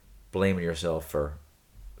 blaming yourself for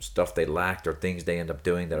stuff they lacked or things they end up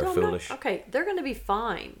doing that are foolish? Okay, they're going to be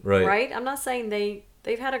fine, right? I'm not saying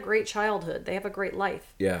they've had a great childhood. They have a great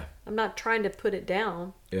life. Yeah. I'm not trying to put it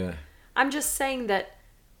down. Yeah. I'm just saying that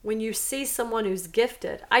when you see someone who's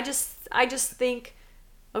gifted, I just think,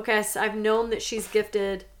 okay, so I've known that she's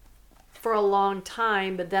gifted for a long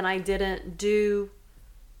time, but then I didn't do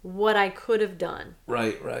what I could have done.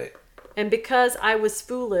 Right. And because I was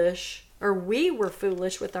foolish, or we were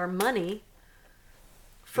foolish with our money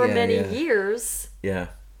for many years. Yeah.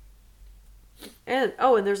 And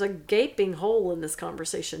there's a gaping hole in this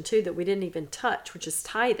conversation too that we didn't even touch, which is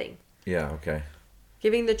tithing. Yeah, okay.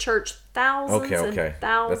 Giving the church thousands and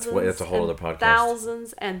thousands. That's a whole other podcast.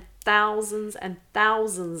 Thousands and thousands and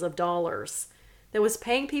thousands of dollars that was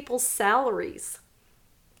paying people's salaries.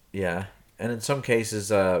 Yeah. And in some cases,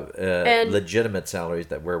 legitimate salaries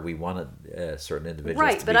where we wanted certain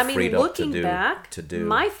individuals to be freed up to do. Looking back,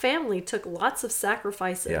 my family took lots of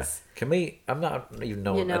sacrifices. Yeah. Can we? I'm not even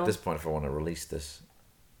knowing at this point if I want to release this.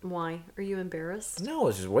 Why? Are you embarrassed? No,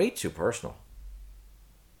 it's just way too personal.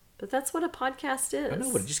 But that's what a podcast is. I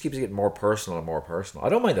know, but it just keeps getting more personal and more personal. I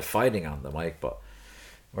don't mind the fighting on the mic, but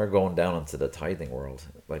we're going down into the tithing world.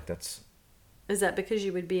 Like, that's... Is that because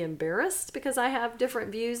you would be embarrassed because I have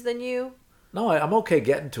different views than you? No, I'm okay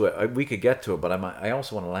getting to it. We could get to it, but I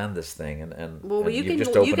also want to land this thing. You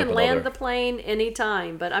can land the plane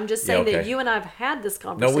anytime, but I'm just saying that you and I have had this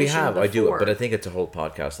conversation. No, we have. Before. I do, but I think it's a whole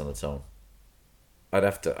podcast on its own. I'd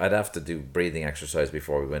have to do breathing exercise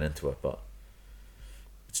before we went into it, but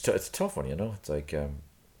it's a tough one, It's like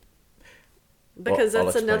because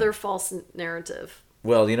that's another false narrative.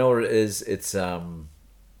 Well, you know what it is. It's how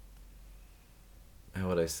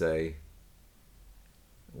would I say?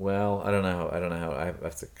 Well, I don't know how. I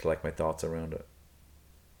have to collect my thoughts around it.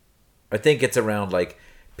 I think it's around, like,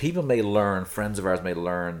 people may learn, friends of ours may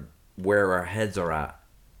learn where our heads are at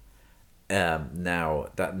now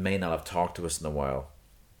that may not have talked to us in a while.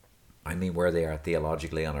 I mean, where they are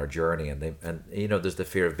theologically on our journey, and there's the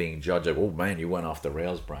fear of being judged. Like, oh man, you went off the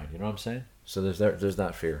rails, Brian. You know what I'm saying? So there's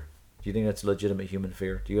that fear. Do you think that's a legitimate human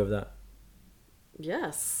fear? Do you have that?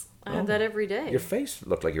 Yes, I have that every day. Your face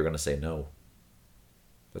looked like you were going to say no.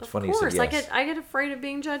 That's funny. Of course, you said yes. I get afraid of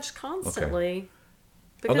being judged constantly.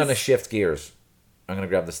 Okay. I'm going to shift gears. I'm going to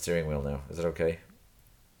grab the steering wheel now. Is it okay?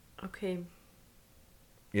 Okay.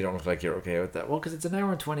 You don't look like you're okay with that. Well, because it's an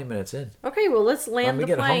hour and 20 minutes in. Okay, well, let's land the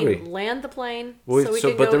plane. Hungry. Land the plane so we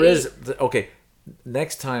can but go there eat. Okay,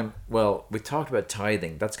 next time, well, we talked about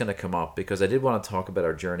tithing. That's going to come up because I did want to talk about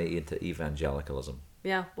our journey into evangelicalism.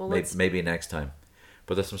 Yeah, well, maybe next time.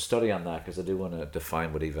 But there's some study on that because I do want to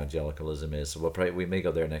define what evangelicalism is. So we may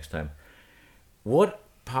go there next time. What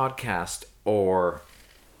podcast or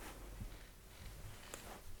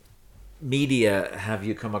media have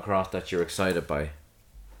you come across that you're excited by?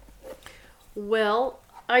 Well,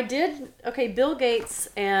 I did. Okay, Bill Gates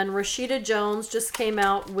and Rashida Jones just came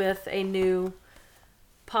out with a new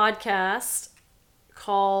podcast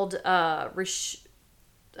called I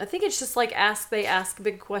think it's just like They Ask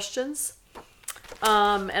Big Questions.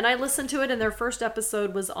 And I listened to it, and their first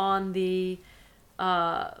episode was on the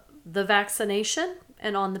vaccination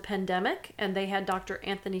and on the pandemic, and they had Dr.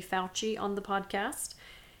 Anthony Fauci on the podcast.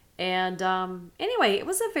 And anyway, it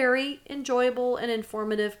was a very enjoyable and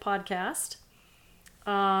informative podcast.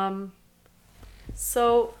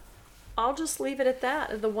 So I'll just leave it at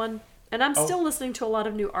that. And I'm still listening to a lot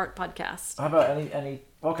of new art podcasts. How about any?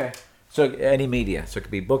 Okay. So any media. So it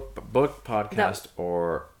could be book, podcast,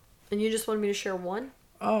 or... And you just wanted me to share one?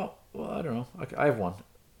 Oh, well, I don't know. I have one.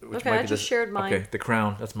 Okay, I just shared mine. Okay, The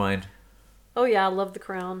Crown. That's mine. Oh, yeah, I love The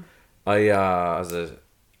Crown.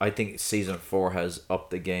 I think season 4 has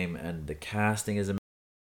upped the game, and the casting is amazing.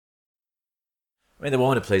 I mean, the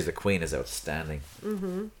woman who plays the Queen is outstanding.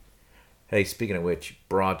 Mm-hmm. Hey, speaking of which,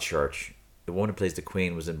 Broadchurch. The woman who plays the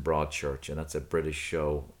Queen was in Broadchurch, and that's a British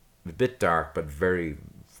show. A bit dark, but very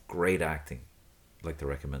great acting. I'd like to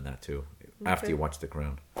recommend that too. Okay. After you watch The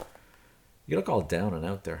Crown. You look all down and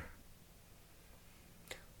out there.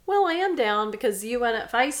 Well, I am down because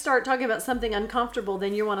if I start talking about something uncomfortable,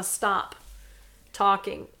 then you want to stop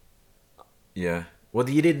talking. Yeah. Well,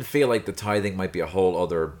 you didn't feel like the tithing might be a whole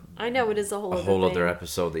other... I know it is a whole other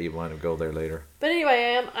episode that you want to go there later. But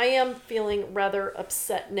anyway, I am feeling rather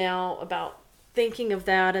upset now about thinking of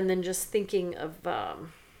that, and then just thinking of...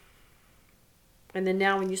 and then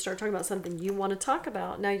now when you start talking about something you want to talk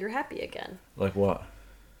about, now you're happy again. Like what?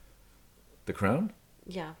 The Crown?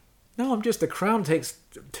 Yeah. No, The Crown takes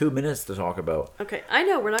 2 minutes to talk about. Okay, I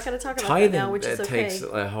know. We're not going to talk about that now, which is okay. Takes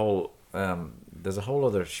a whole... there's a whole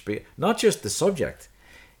other... Not just the subject.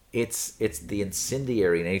 It's the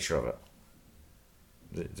incendiary nature of it.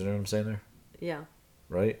 Do you know what I'm saying there? Yeah.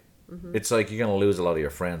 Right? Mm-hmm. It's like you're going to lose a lot of your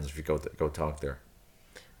friends if you go talk there.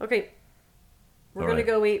 Okay. We're going to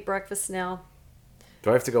go eat breakfast now. Do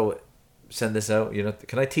I have to go send this out?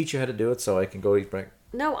 Can I teach you how to do it so I can go eat breakfast?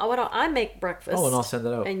 No, I make breakfast. Oh, and I'll send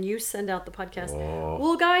it out. And you send out the podcast. Oh.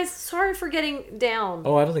 Well, guys, sorry for getting down.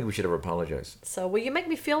 Oh, I don't think we should ever apologize. So, you make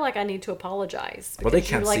me feel like I need to apologize. Well, they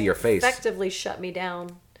can't see your face. Effectively shut me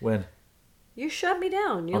down. When? You shut me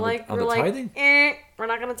down. You're on the tithing? We're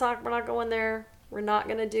not going to talk. We're not going there. We're not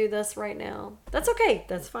going to do this right now. That's okay.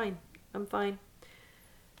 That's fine. I'm fine.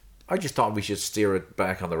 I just thought we should steer it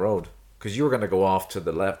back on the road. Because you were going to go off to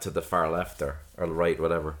the left, to the far left there. Or the right,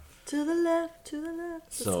 whatever. To the left, to the left.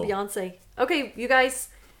 This is Beyonce. Okay, you guys,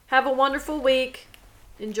 have a wonderful week.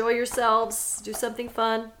 Enjoy yourselves. Do something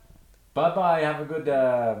fun. Bye-bye. Have a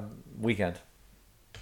good weekend.